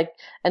 And he was like,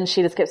 and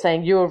she just kept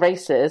saying, "You're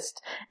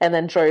racist," and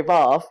then drove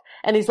off.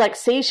 And he's like,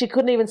 "See, she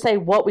couldn't even say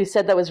what we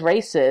said that was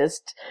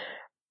racist."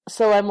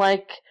 So I'm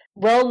like,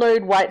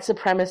 well-known white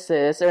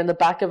supremacists are in the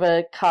back of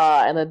a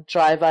car and the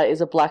driver is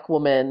a black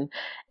woman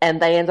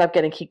and they end up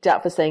getting kicked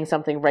out for saying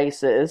something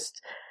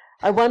racist.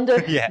 I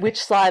wonder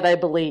which side I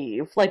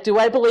believe. Like, do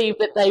I believe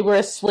that they were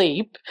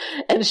asleep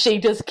and she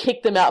just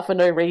kicked them out for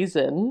no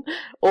reason,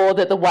 or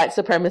that the white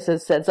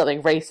supremacist said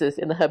something racist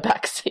in her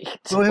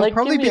backseat? Well, he'll like,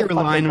 probably be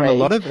relying on a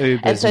lot of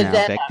Ubers so now,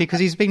 Beck, because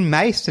he's been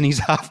maced and he's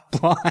half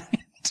blind.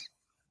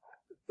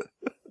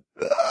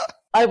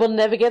 I will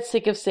never get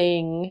sick of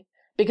seeing,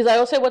 because I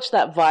also watched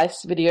that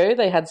Vice video.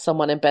 They had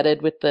someone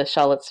embedded with the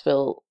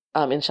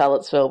in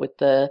Charlottesville with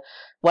the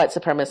white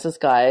supremacist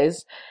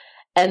guys.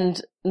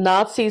 And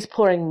Nazis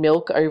pouring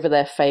milk over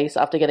their face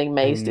after getting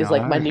maced is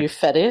like my new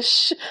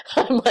fetish.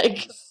 I'm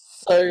like,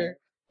 so...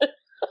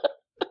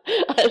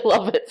 I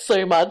love it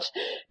so much.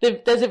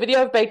 There's a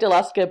video of Baked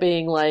Alaska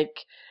being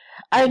like,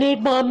 "I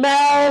need more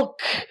milk!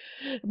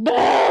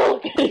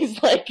 Milk!" And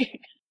he's like...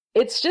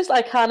 It's just,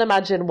 I can't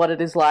imagine what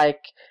it is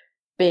like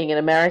being an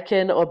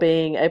American or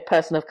being a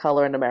person of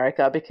color in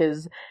America,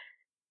 because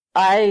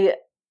I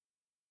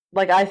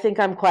think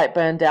I'm quite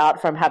burned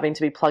out from having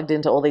to be plugged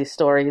into all these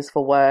stories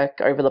for work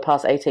over the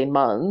past 18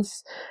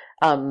 months.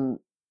 And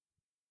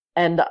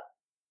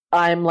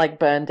I'm like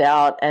burned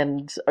out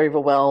and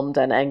overwhelmed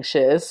and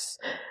anxious.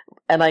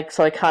 And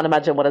so I can't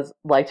imagine what it's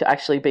like to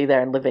actually be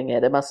there and living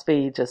it. It must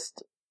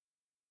just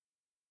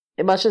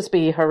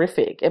be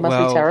horrific. It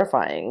must be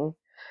terrifying.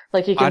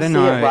 Like, you can see it rising.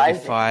 I don't know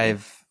if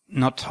I've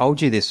not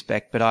told you this,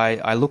 Beck, but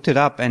I looked it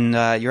up,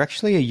 and you're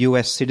actually a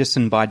US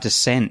citizen by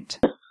descent.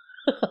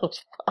 Oh,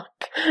 fuck.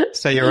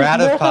 So you're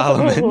out of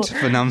Parliament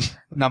for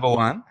number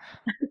one.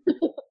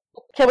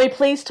 Can we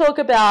please talk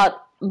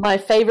about my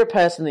favourite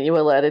person that you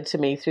alerted to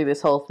me through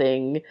this whole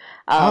thing?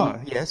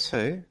 Yes,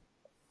 who?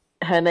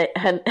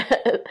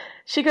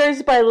 She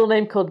goes by a little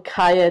name called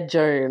Kaya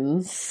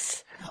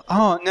Jones.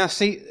 Oh, now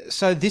see,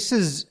 so this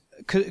is,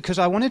 because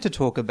I wanted to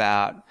talk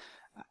about,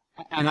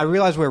 and I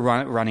realise we're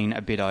running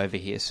a bit over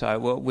here, so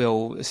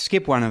we'll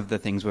skip one of the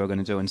things we're going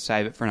to do and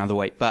save it for another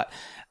week. But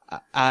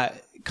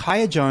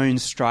Kaya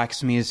Jones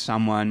strikes me as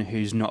someone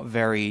who's not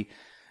very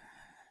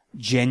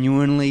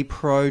genuinely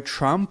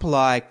pro-Trump.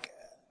 Like,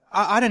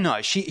 I don't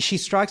know. She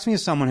strikes me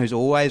as someone who's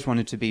always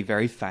wanted to be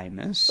very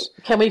famous.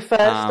 Can we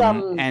first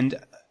and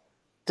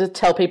to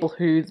tell people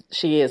who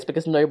she is,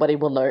 because nobody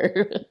will know.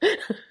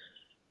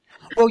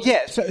 Well,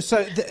 yeah.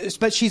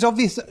 But she's of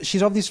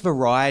this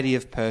variety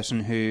of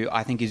person who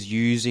I think is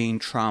using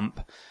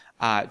Trump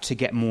to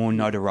get more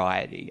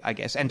notoriety, I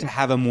guess, and to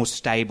have a more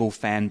stable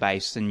fan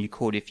base than you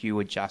could if you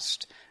were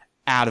just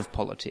out of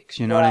politics.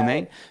 You know what I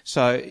mean?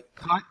 So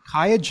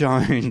Kaya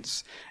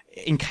Jones,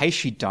 in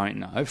case you don't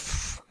know,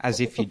 as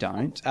if you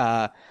don't,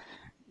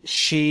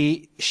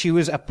 she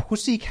was a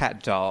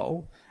pussycat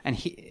doll. And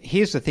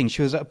here's the thing.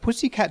 She was a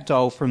pussycat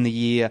doll from the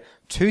year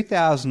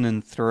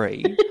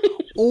 2003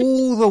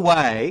 all the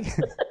way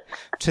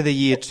to the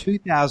year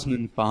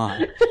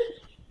 2005.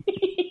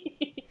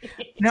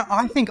 Now,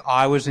 I think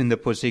I was in the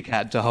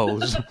Pussycat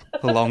Dolls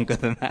for longer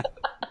than that.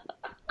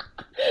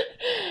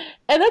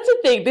 And that's the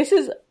thing. This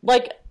is,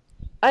 like,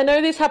 I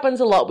know this happens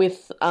a lot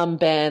with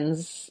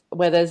bands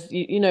where there's,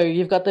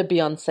 you've got the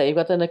Beyonce, you've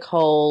got the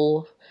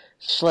Nicole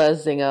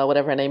Scherzinger,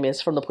 whatever her name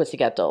is, from the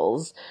Pussycat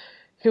Dolls,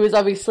 who is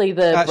obviously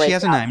the... she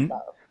has a name.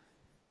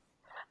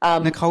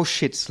 Nicole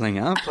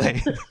Shitslinger,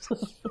 please.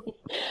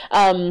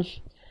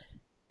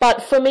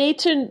 But for me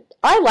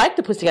I like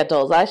the Pussycat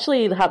Dolls. I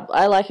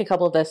like a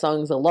couple of their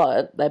songs a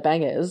lot. They're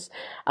bangers.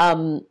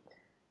 The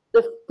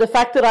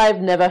fact that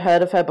I've never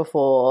heard of her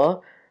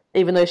before,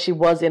 even though she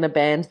was in a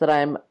band that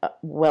I'm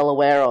well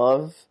aware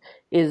of,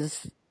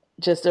 is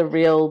just a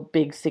real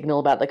big signal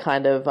about the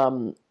kind of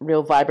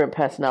real vibrant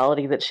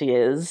personality that she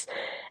is.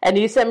 And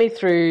you sent me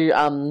through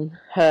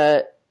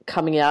her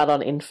coming out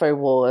on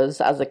InfoWars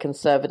as a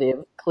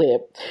conservative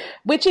clip,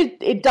 which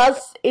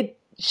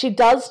she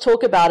does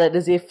talk about it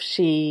as if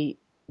she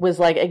was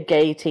like a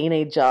gay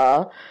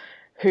teenager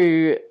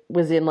who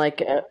was in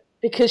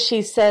because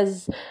she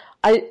says,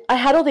 I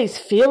had all these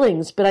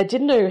feelings, but I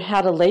didn't know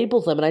how to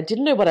label them, and I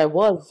didn't know what I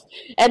was,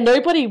 and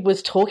nobody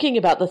was talking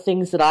about the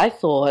things that I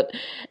thought,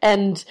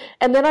 and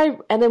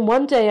then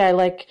one day I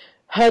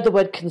heard the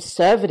word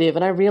conservative,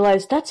 and I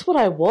realized that's what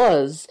I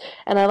was,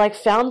 and I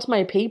found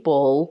my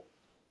people.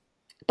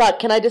 But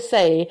can I just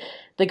say,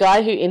 the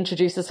guy who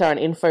introduces her on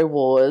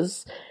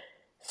InfoWars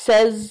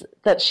says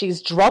that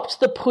she's dropped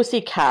the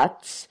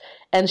pussycats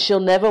and she'll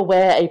never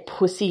wear a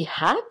pussy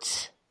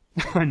hat.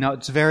 No,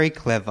 it's very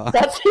clever.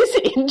 That's his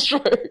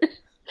intro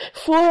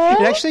for her.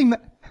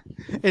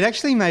 It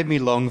actually made me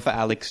long for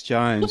Alex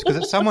Jones, because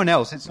it's someone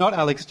else. It's not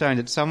Alex Jones.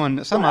 It's some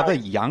other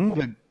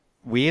younger,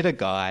 weirder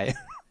guy.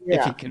 Yeah.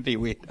 If he can be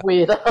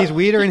weirder. He's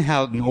weirder in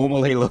how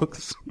normal he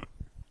looks.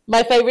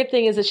 My favorite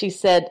thing is that she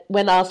said,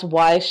 when asked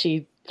why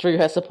she through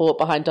her support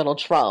behind Donald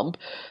Trump,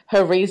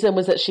 her reason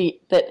was that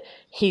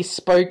he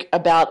spoke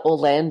about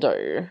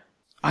Orlando.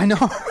 I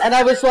know. And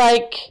I was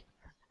like,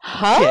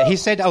 huh? Yeah, he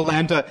said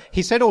Orlando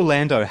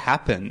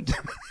happened.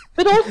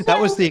 But also, that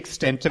was the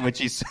extent to which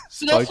he spoke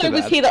about it.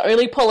 Was he the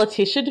only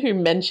politician who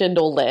mentioned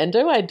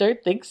Orlando? I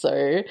don't think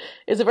so.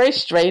 It's a very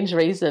strange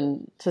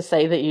reason to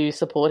say that you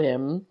support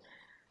him.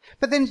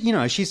 But then,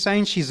 she's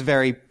saying she's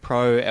very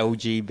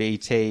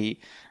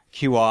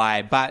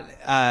pro-LGBTQI, but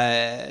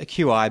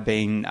QI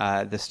being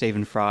the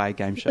Stephen Fry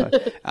game show.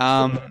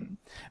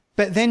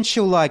 But then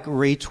she'll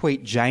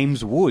retweet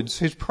James Woods,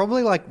 who's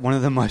probably one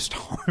of the most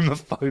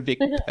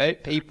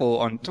homophobic people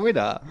on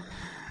Twitter.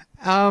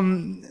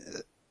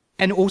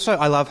 And also,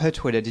 I love her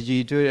Twitter. Did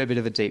you do a bit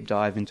of a deep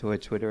dive into her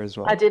Twitter as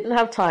well? I didn't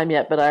have time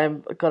yet, but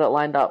I've got it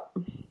lined up.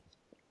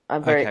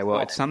 I'm very excited.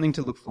 Well, it's something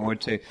to look forward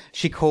to.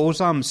 She calls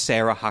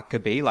Sarah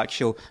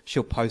Huckabee,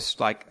 she'll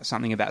post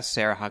something about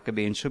Sarah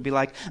Huckabee, and she'll be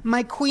like,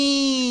 my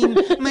queen,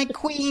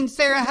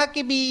 Sarah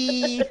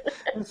Huckabee.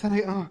 It's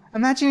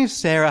imagine if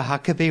Sarah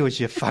Huckabee was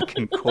your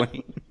fucking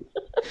queen.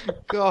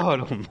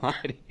 God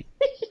almighty.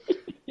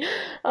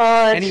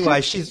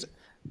 Anyway, she's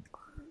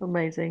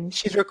amazing.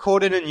 She's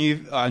recorded a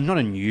new, not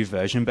a new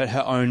version, but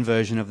her own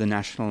version of the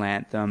national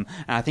anthem,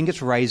 and I think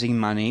it's raising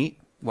money.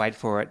 Wait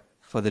for it.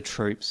 For the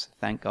troops,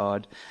 thank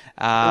God.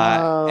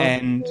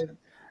 And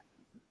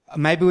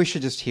maybe we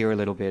should just hear a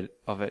little bit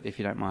of it, if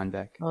you don't mind,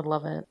 Beck. I'd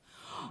love it.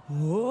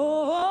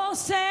 Oh,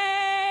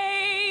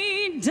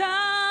 say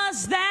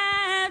does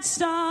that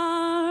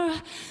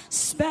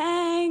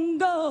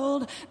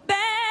star-spangled banner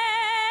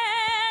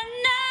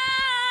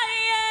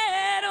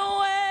yet wave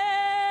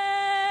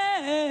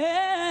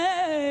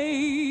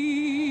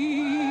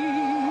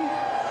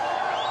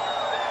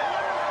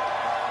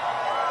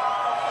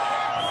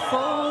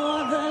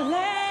for the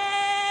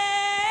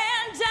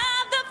land of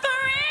the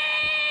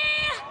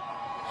free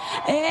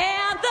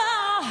and the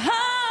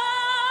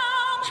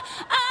home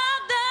of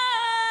the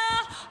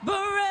brave.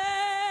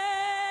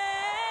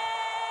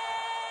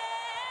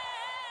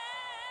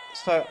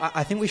 So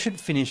I think we should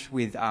finish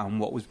with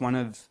what was one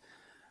of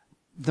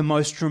the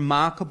most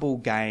remarkable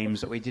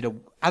games that we did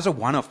as a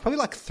one-off,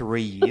 probably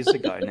 3 years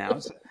ago now.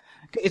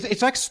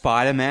 It's like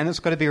Spider-Man. It's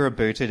got to be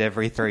rebooted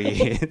every 3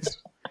 years.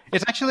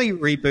 It's actually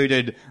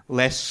rebooted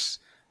less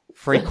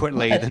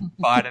frequently than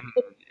Spider-Man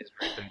is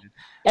rebooted.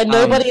 And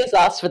nobody has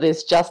asked for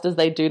this, just as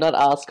they do not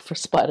ask for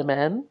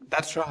Spider-Man.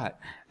 That's right.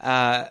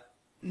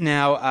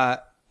 Now,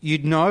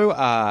 you'd know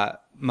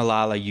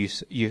Malala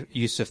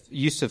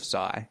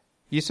Yousafzai.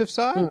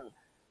 Yousafzai? Mm.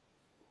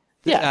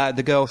 Yeah.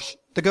 The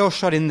girl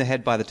shot in the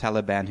head by the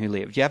Taliban who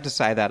lived. You have to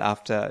say that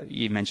after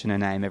you mention her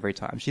name every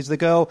time. She's the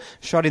girl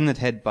shot in the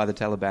head by the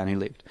Taliban who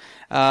lived.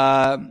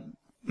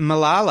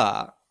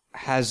 Malala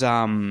has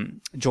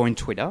joined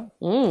Twitter,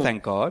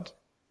 thank God.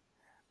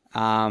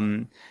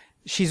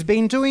 She's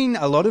been doing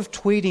a lot of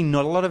tweeting,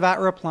 not a lot of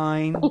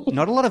replying,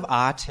 not a lot of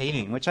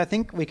RTing, which I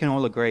think we can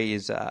all agree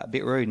is a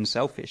bit rude and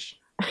selfish.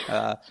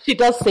 She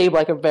does seem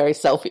like a very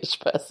selfish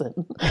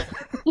person.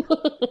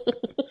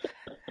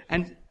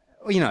 And,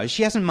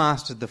 she hasn't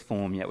mastered the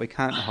form yet. We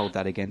can't hold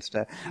that against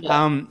her.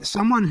 Yeah.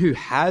 Someone who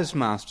has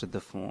mastered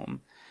the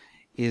form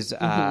is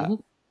a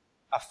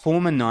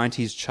former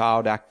 90s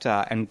child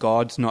actor and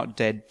God's Not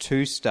Dead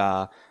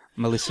 2-star,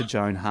 Melissa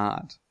Joan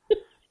Hart.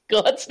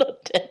 God's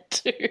Not Dead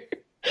 2?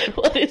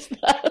 What is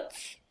that?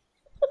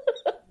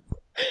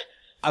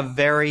 A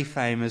very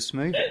famous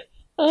movie.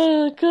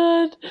 Oh,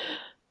 God.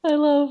 I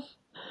love...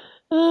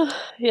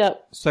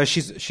 Yep. So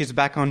she's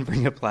back on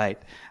Bring a Plate.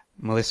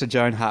 Melissa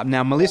Joan Hart.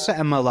 Now, Melissa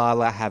and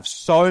Malala have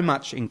so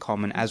much in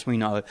common, as we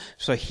know.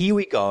 So here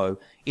we go.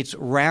 It's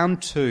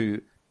round 2,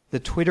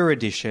 the Twitter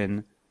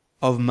edition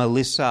of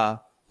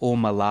Melissa or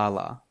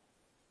Malala.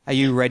 Are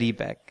you ready,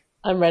 Beck?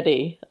 I'm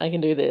ready. I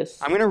can do this.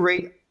 I'm going to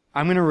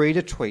read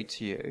a tweet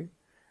to you,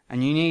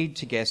 and you need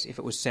to guess if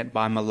it was sent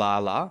by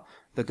Malala,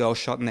 the girl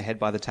shot in the head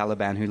by the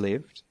Taliban who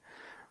lived,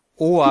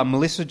 or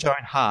Melissa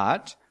Joan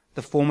Hart,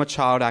 the former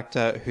child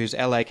actor whose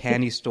LA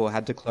candy store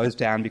had to close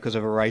down because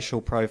of a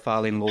racial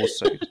profiling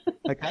lawsuit.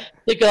 Okay?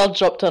 The girl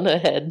dropped on her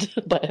head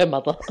by her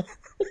mother.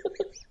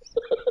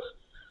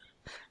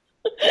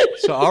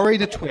 So I'll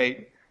read a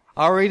tweet,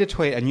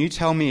 and you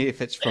tell me if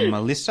it's from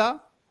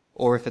Melissa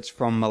or if it's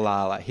from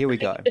Malala. Here we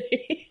go.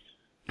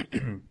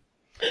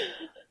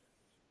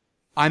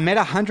 I met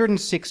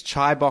 106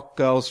 Chibok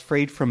girls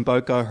freed from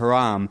Boko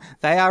Haram.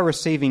 They are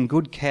receiving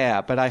good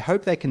care, but I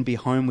hope they can be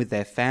home with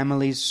their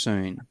families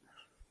soon.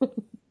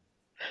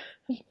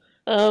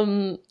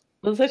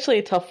 That's actually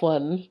a tough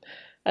one.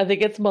 I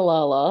think it's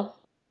Malala.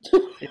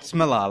 It's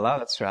Malala,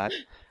 that's right.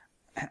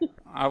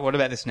 What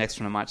about this next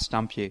one? I might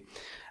stump you.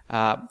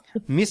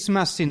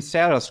 Mismas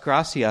sinceros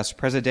gracias,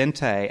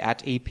 Presidente,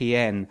 at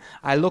EPN.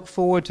 I look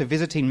forward to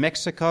visiting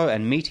Mexico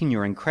and meeting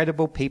your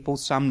incredible people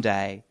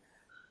someday.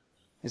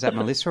 Is that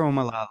Melissa or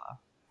Malala?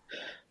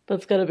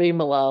 That's got to be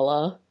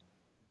Malala.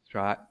 That's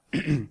right.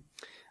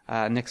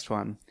 Next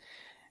one.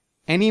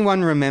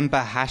 Anyone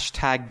remember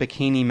hashtag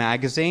Bikini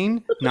Magazine?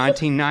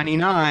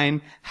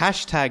 1999.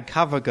 Hashtag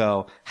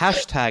CoverGirl.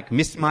 Hashtag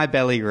Miss My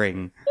Belly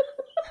Ring.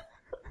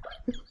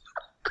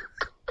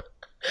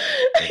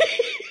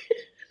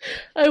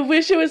 I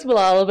wish it was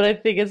Malala, but I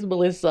think it's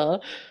Melissa.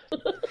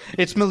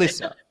 It's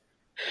Melissa.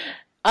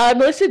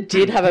 Melissa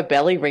did have a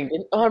belly ring.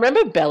 I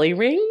remember belly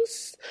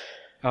rings.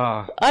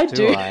 Oh, I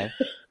do.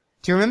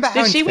 Do you remember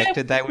how Did she wear-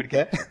 infected they would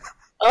get?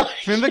 Oh,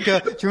 Do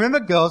you remember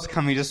girls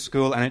coming to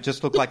school and it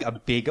just looked like a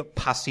big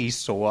pussy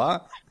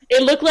sore?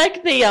 it looked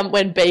like the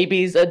when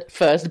babies are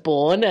first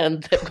born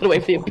and they've got to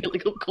wait for the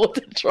umbilical cord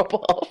to drop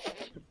off.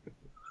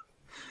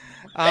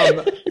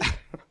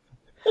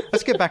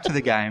 Let's get back to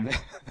the game.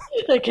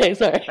 Okay,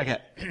 sorry. Okay,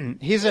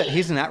 here's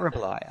an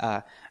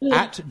reply.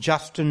 At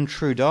Justin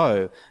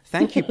Trudeau.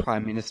 Thank you,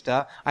 Prime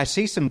Minister. I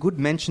see some good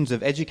mentions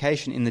of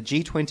education in the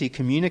G20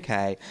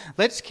 communique.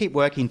 Let's keep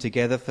working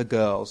together for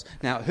girls.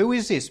 Now, who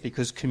is this?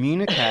 Because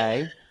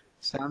communique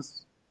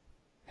sounds...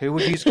 Who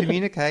would use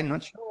communique?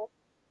 Not sure.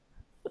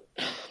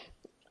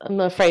 I'm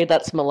afraid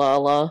that's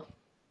Malala.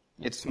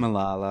 It's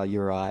Malala,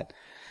 you're right.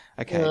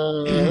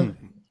 Okay.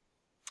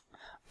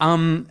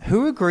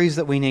 Who agrees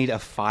that we need a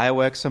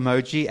fireworks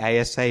emoji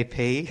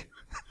ASAP?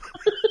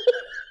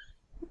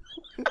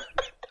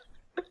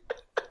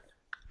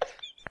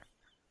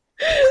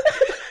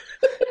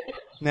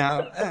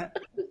 Now,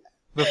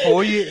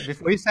 before you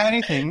say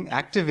anything,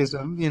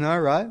 activism,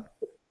 right?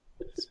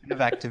 It's a bit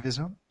of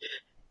activism.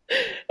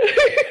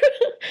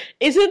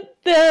 Isn't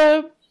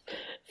there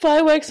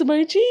fireworks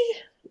emoji?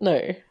 No.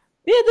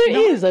 Yeah,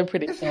 there is, I'm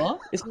pretty sure.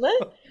 Isn't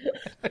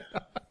there?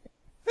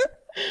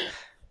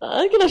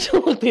 I'm going to have to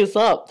look this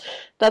up.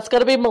 That's got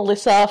to be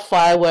Melissa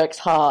Fireworks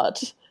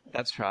Heart.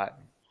 That's right.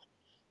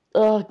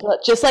 Oh, God.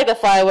 Just like the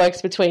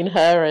fireworks between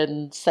her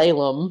and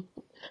Salem.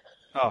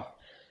 Oh,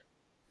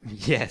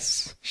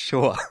 yes,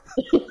 sure.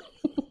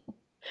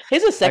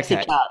 Here's a sexy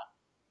Okay. cat.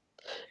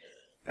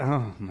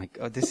 Oh, my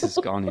God. This has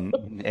gone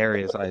in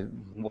areas I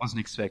wasn't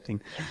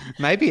expecting.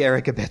 Maybe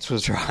Erica Betts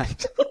was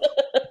right.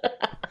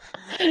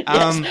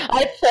 Yes,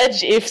 I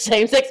pledge if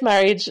same-sex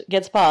marriage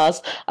gets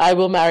passed, I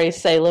will marry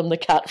Salem the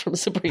cat from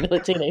Sabrina the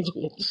Teenage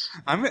Witch.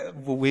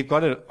 Well, we've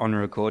got it on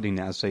recording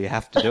now, so you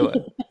have to do it.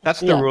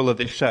 That's the rule of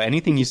this show.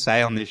 Anything you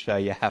say on this show,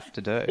 you have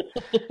to do.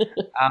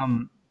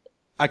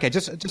 Okay,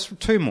 just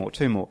two more.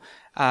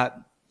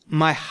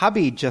 My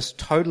hubby just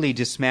totally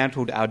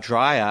dismantled our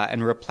dryer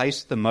and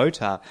replaced the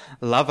motor.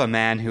 Love a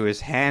man who is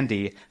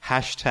handy.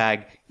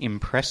 Hashtag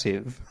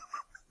impressive.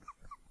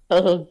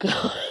 Oh,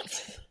 God.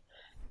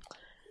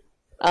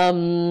 I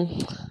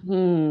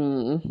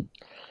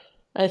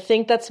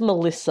think that's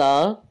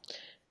Melissa.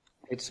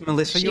 It's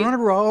Melissa. You're on a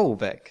roll,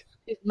 Beck.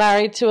 She's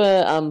married to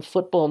a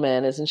football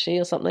man, isn't she,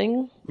 or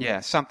something? Yeah,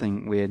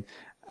 something weird.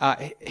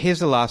 Here's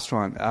the last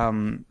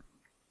one.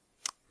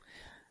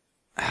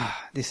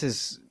 This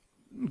is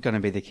going to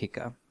be the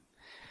kicker.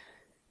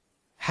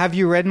 Have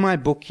you read my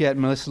book yet?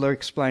 Melissa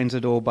Explains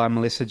It All by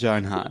Melissa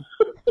Joan Hart.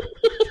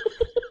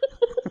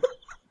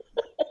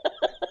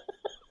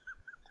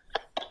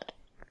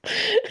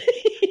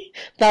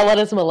 That one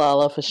is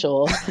Malala for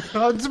sure.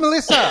 Oh, it's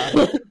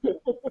Melissa.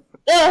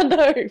 Oh,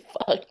 no,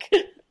 fuck.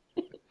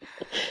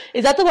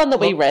 Is that the one that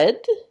we read?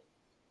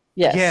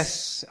 Yes.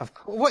 Yes, of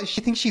course. What,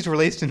 she thinks she's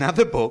released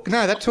another book?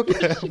 No, that took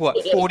her,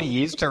 40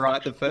 years to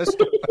write the first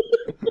one?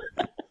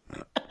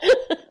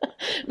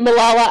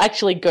 Malala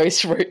actually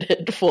ghostwrote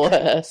it for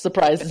her,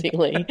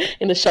 surprisingly,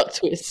 in a shock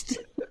twist.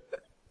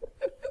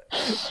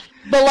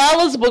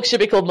 Malala's book should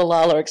be called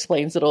Malala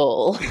Explains It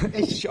All.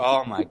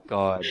 Oh, my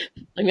God.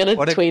 I'm going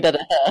to tweet at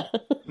her.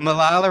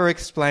 Malala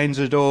Explains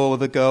It All,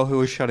 the girl who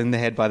was shot in the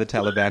head by the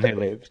Taliban who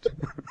lived.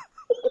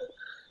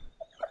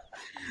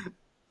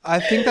 I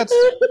think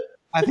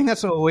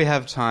that's all we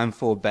have time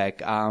for,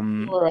 Beck.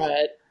 All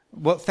right.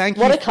 Well, thank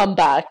you. What a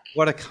comeback.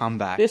 What a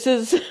comeback. This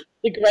is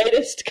the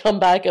greatest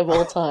comeback of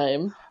all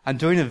time. I'm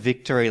doing a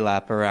victory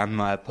lap around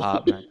my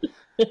apartment.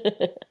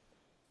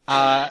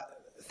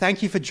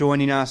 Thank you for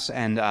joining us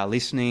and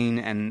listening,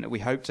 and we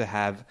hope to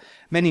have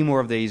many more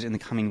of these in the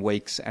coming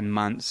weeks and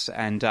months.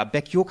 And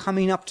Beck, you're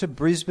coming up to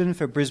Brisbane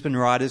for Brisbane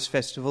Writers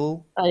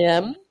Festival. I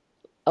am.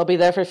 I'll be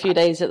there for a few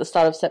days at the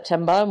start of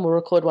September, and we'll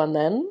record one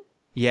then.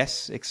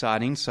 Yes,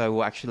 exciting. So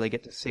we'll actually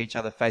get to see each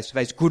other face to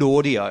face. Good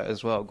audio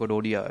as well. Good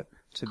audio.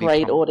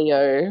 Great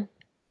audio.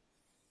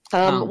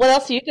 What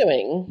else are you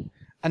doing?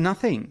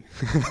 Nothing.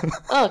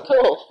 Oh,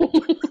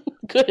 cool.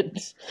 Good.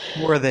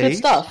 More of these. Good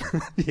stuff.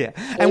 Yeah.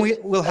 And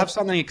we'll have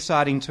something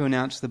exciting to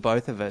announce to the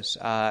both of us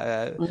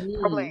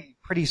probably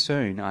pretty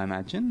soon, I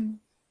imagine.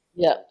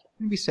 Yeah.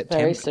 Maybe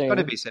September. Very soon. It's got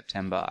to be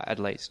September at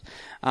least.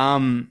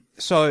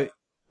 So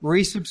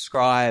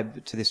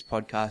resubscribe to this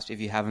podcast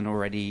if you haven't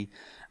already.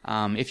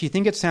 If you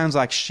think it sounds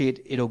like shit,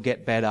 it'll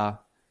get better.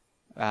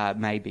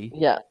 Maybe.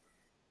 Yeah.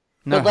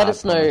 No but let hard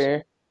us promise.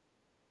 know.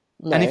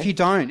 No. And if you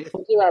don't, if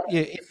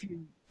if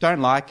you don't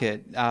like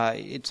it,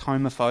 it's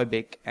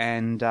homophobic,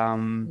 and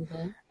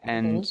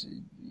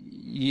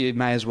you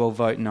may as well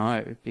vote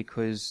no,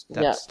 because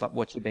that's like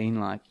what you're being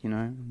like,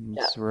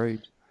 It's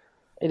rude.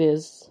 It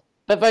is.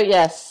 But vote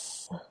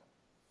yes.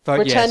 Vote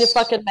Return your yes.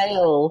 fucking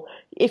mail.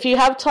 If you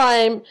have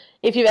time,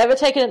 if you've ever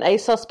taken an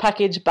ASOS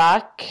package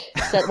back,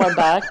 sent one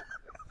back,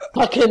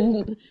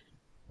 fucking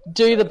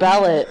do the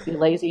ballot, you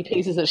lazy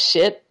pieces of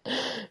shit.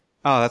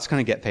 Oh, that's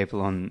going to get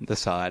people on the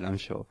side, I'm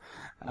sure.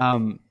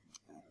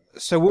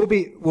 So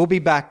we'll be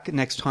back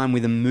next time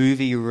with a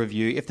movie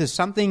review. If there's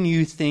something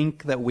you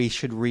think that we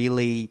should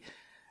really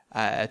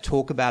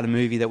talk about, a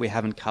movie that we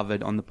haven't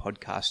covered on the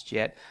podcast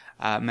yet,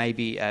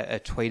 maybe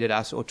tweet at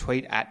us or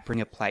tweet at Bring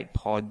a Plate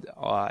Pod.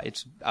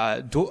 It's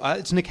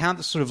an account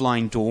that's sort of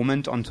lying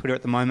dormant on Twitter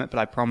at the moment, but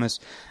I promise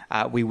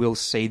we will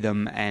see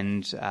them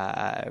and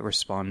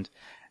respond.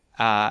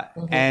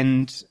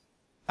 And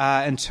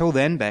until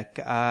then, Beck,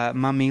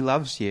 Mummy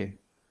loves you.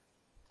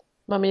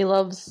 Mummy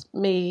loves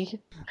me.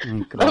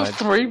 Oh, God.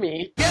 Through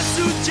me. Guess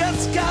who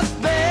just got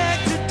back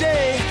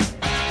today?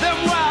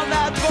 Them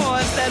wild-eyed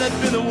boys that had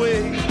been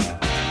away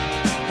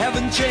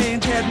haven't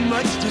changed, had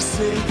much to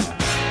say.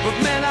 But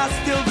man, I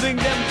still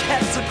think them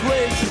cats are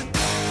crazy.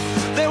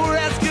 They were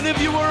asking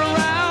if you were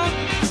around,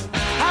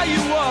 how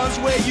you was,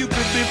 where you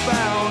could be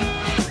found.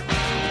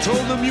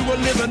 Told them you were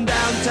living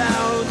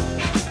downtown,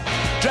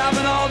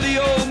 driving all the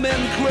old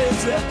men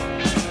crazy.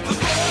 The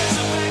boys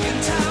are back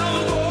in town.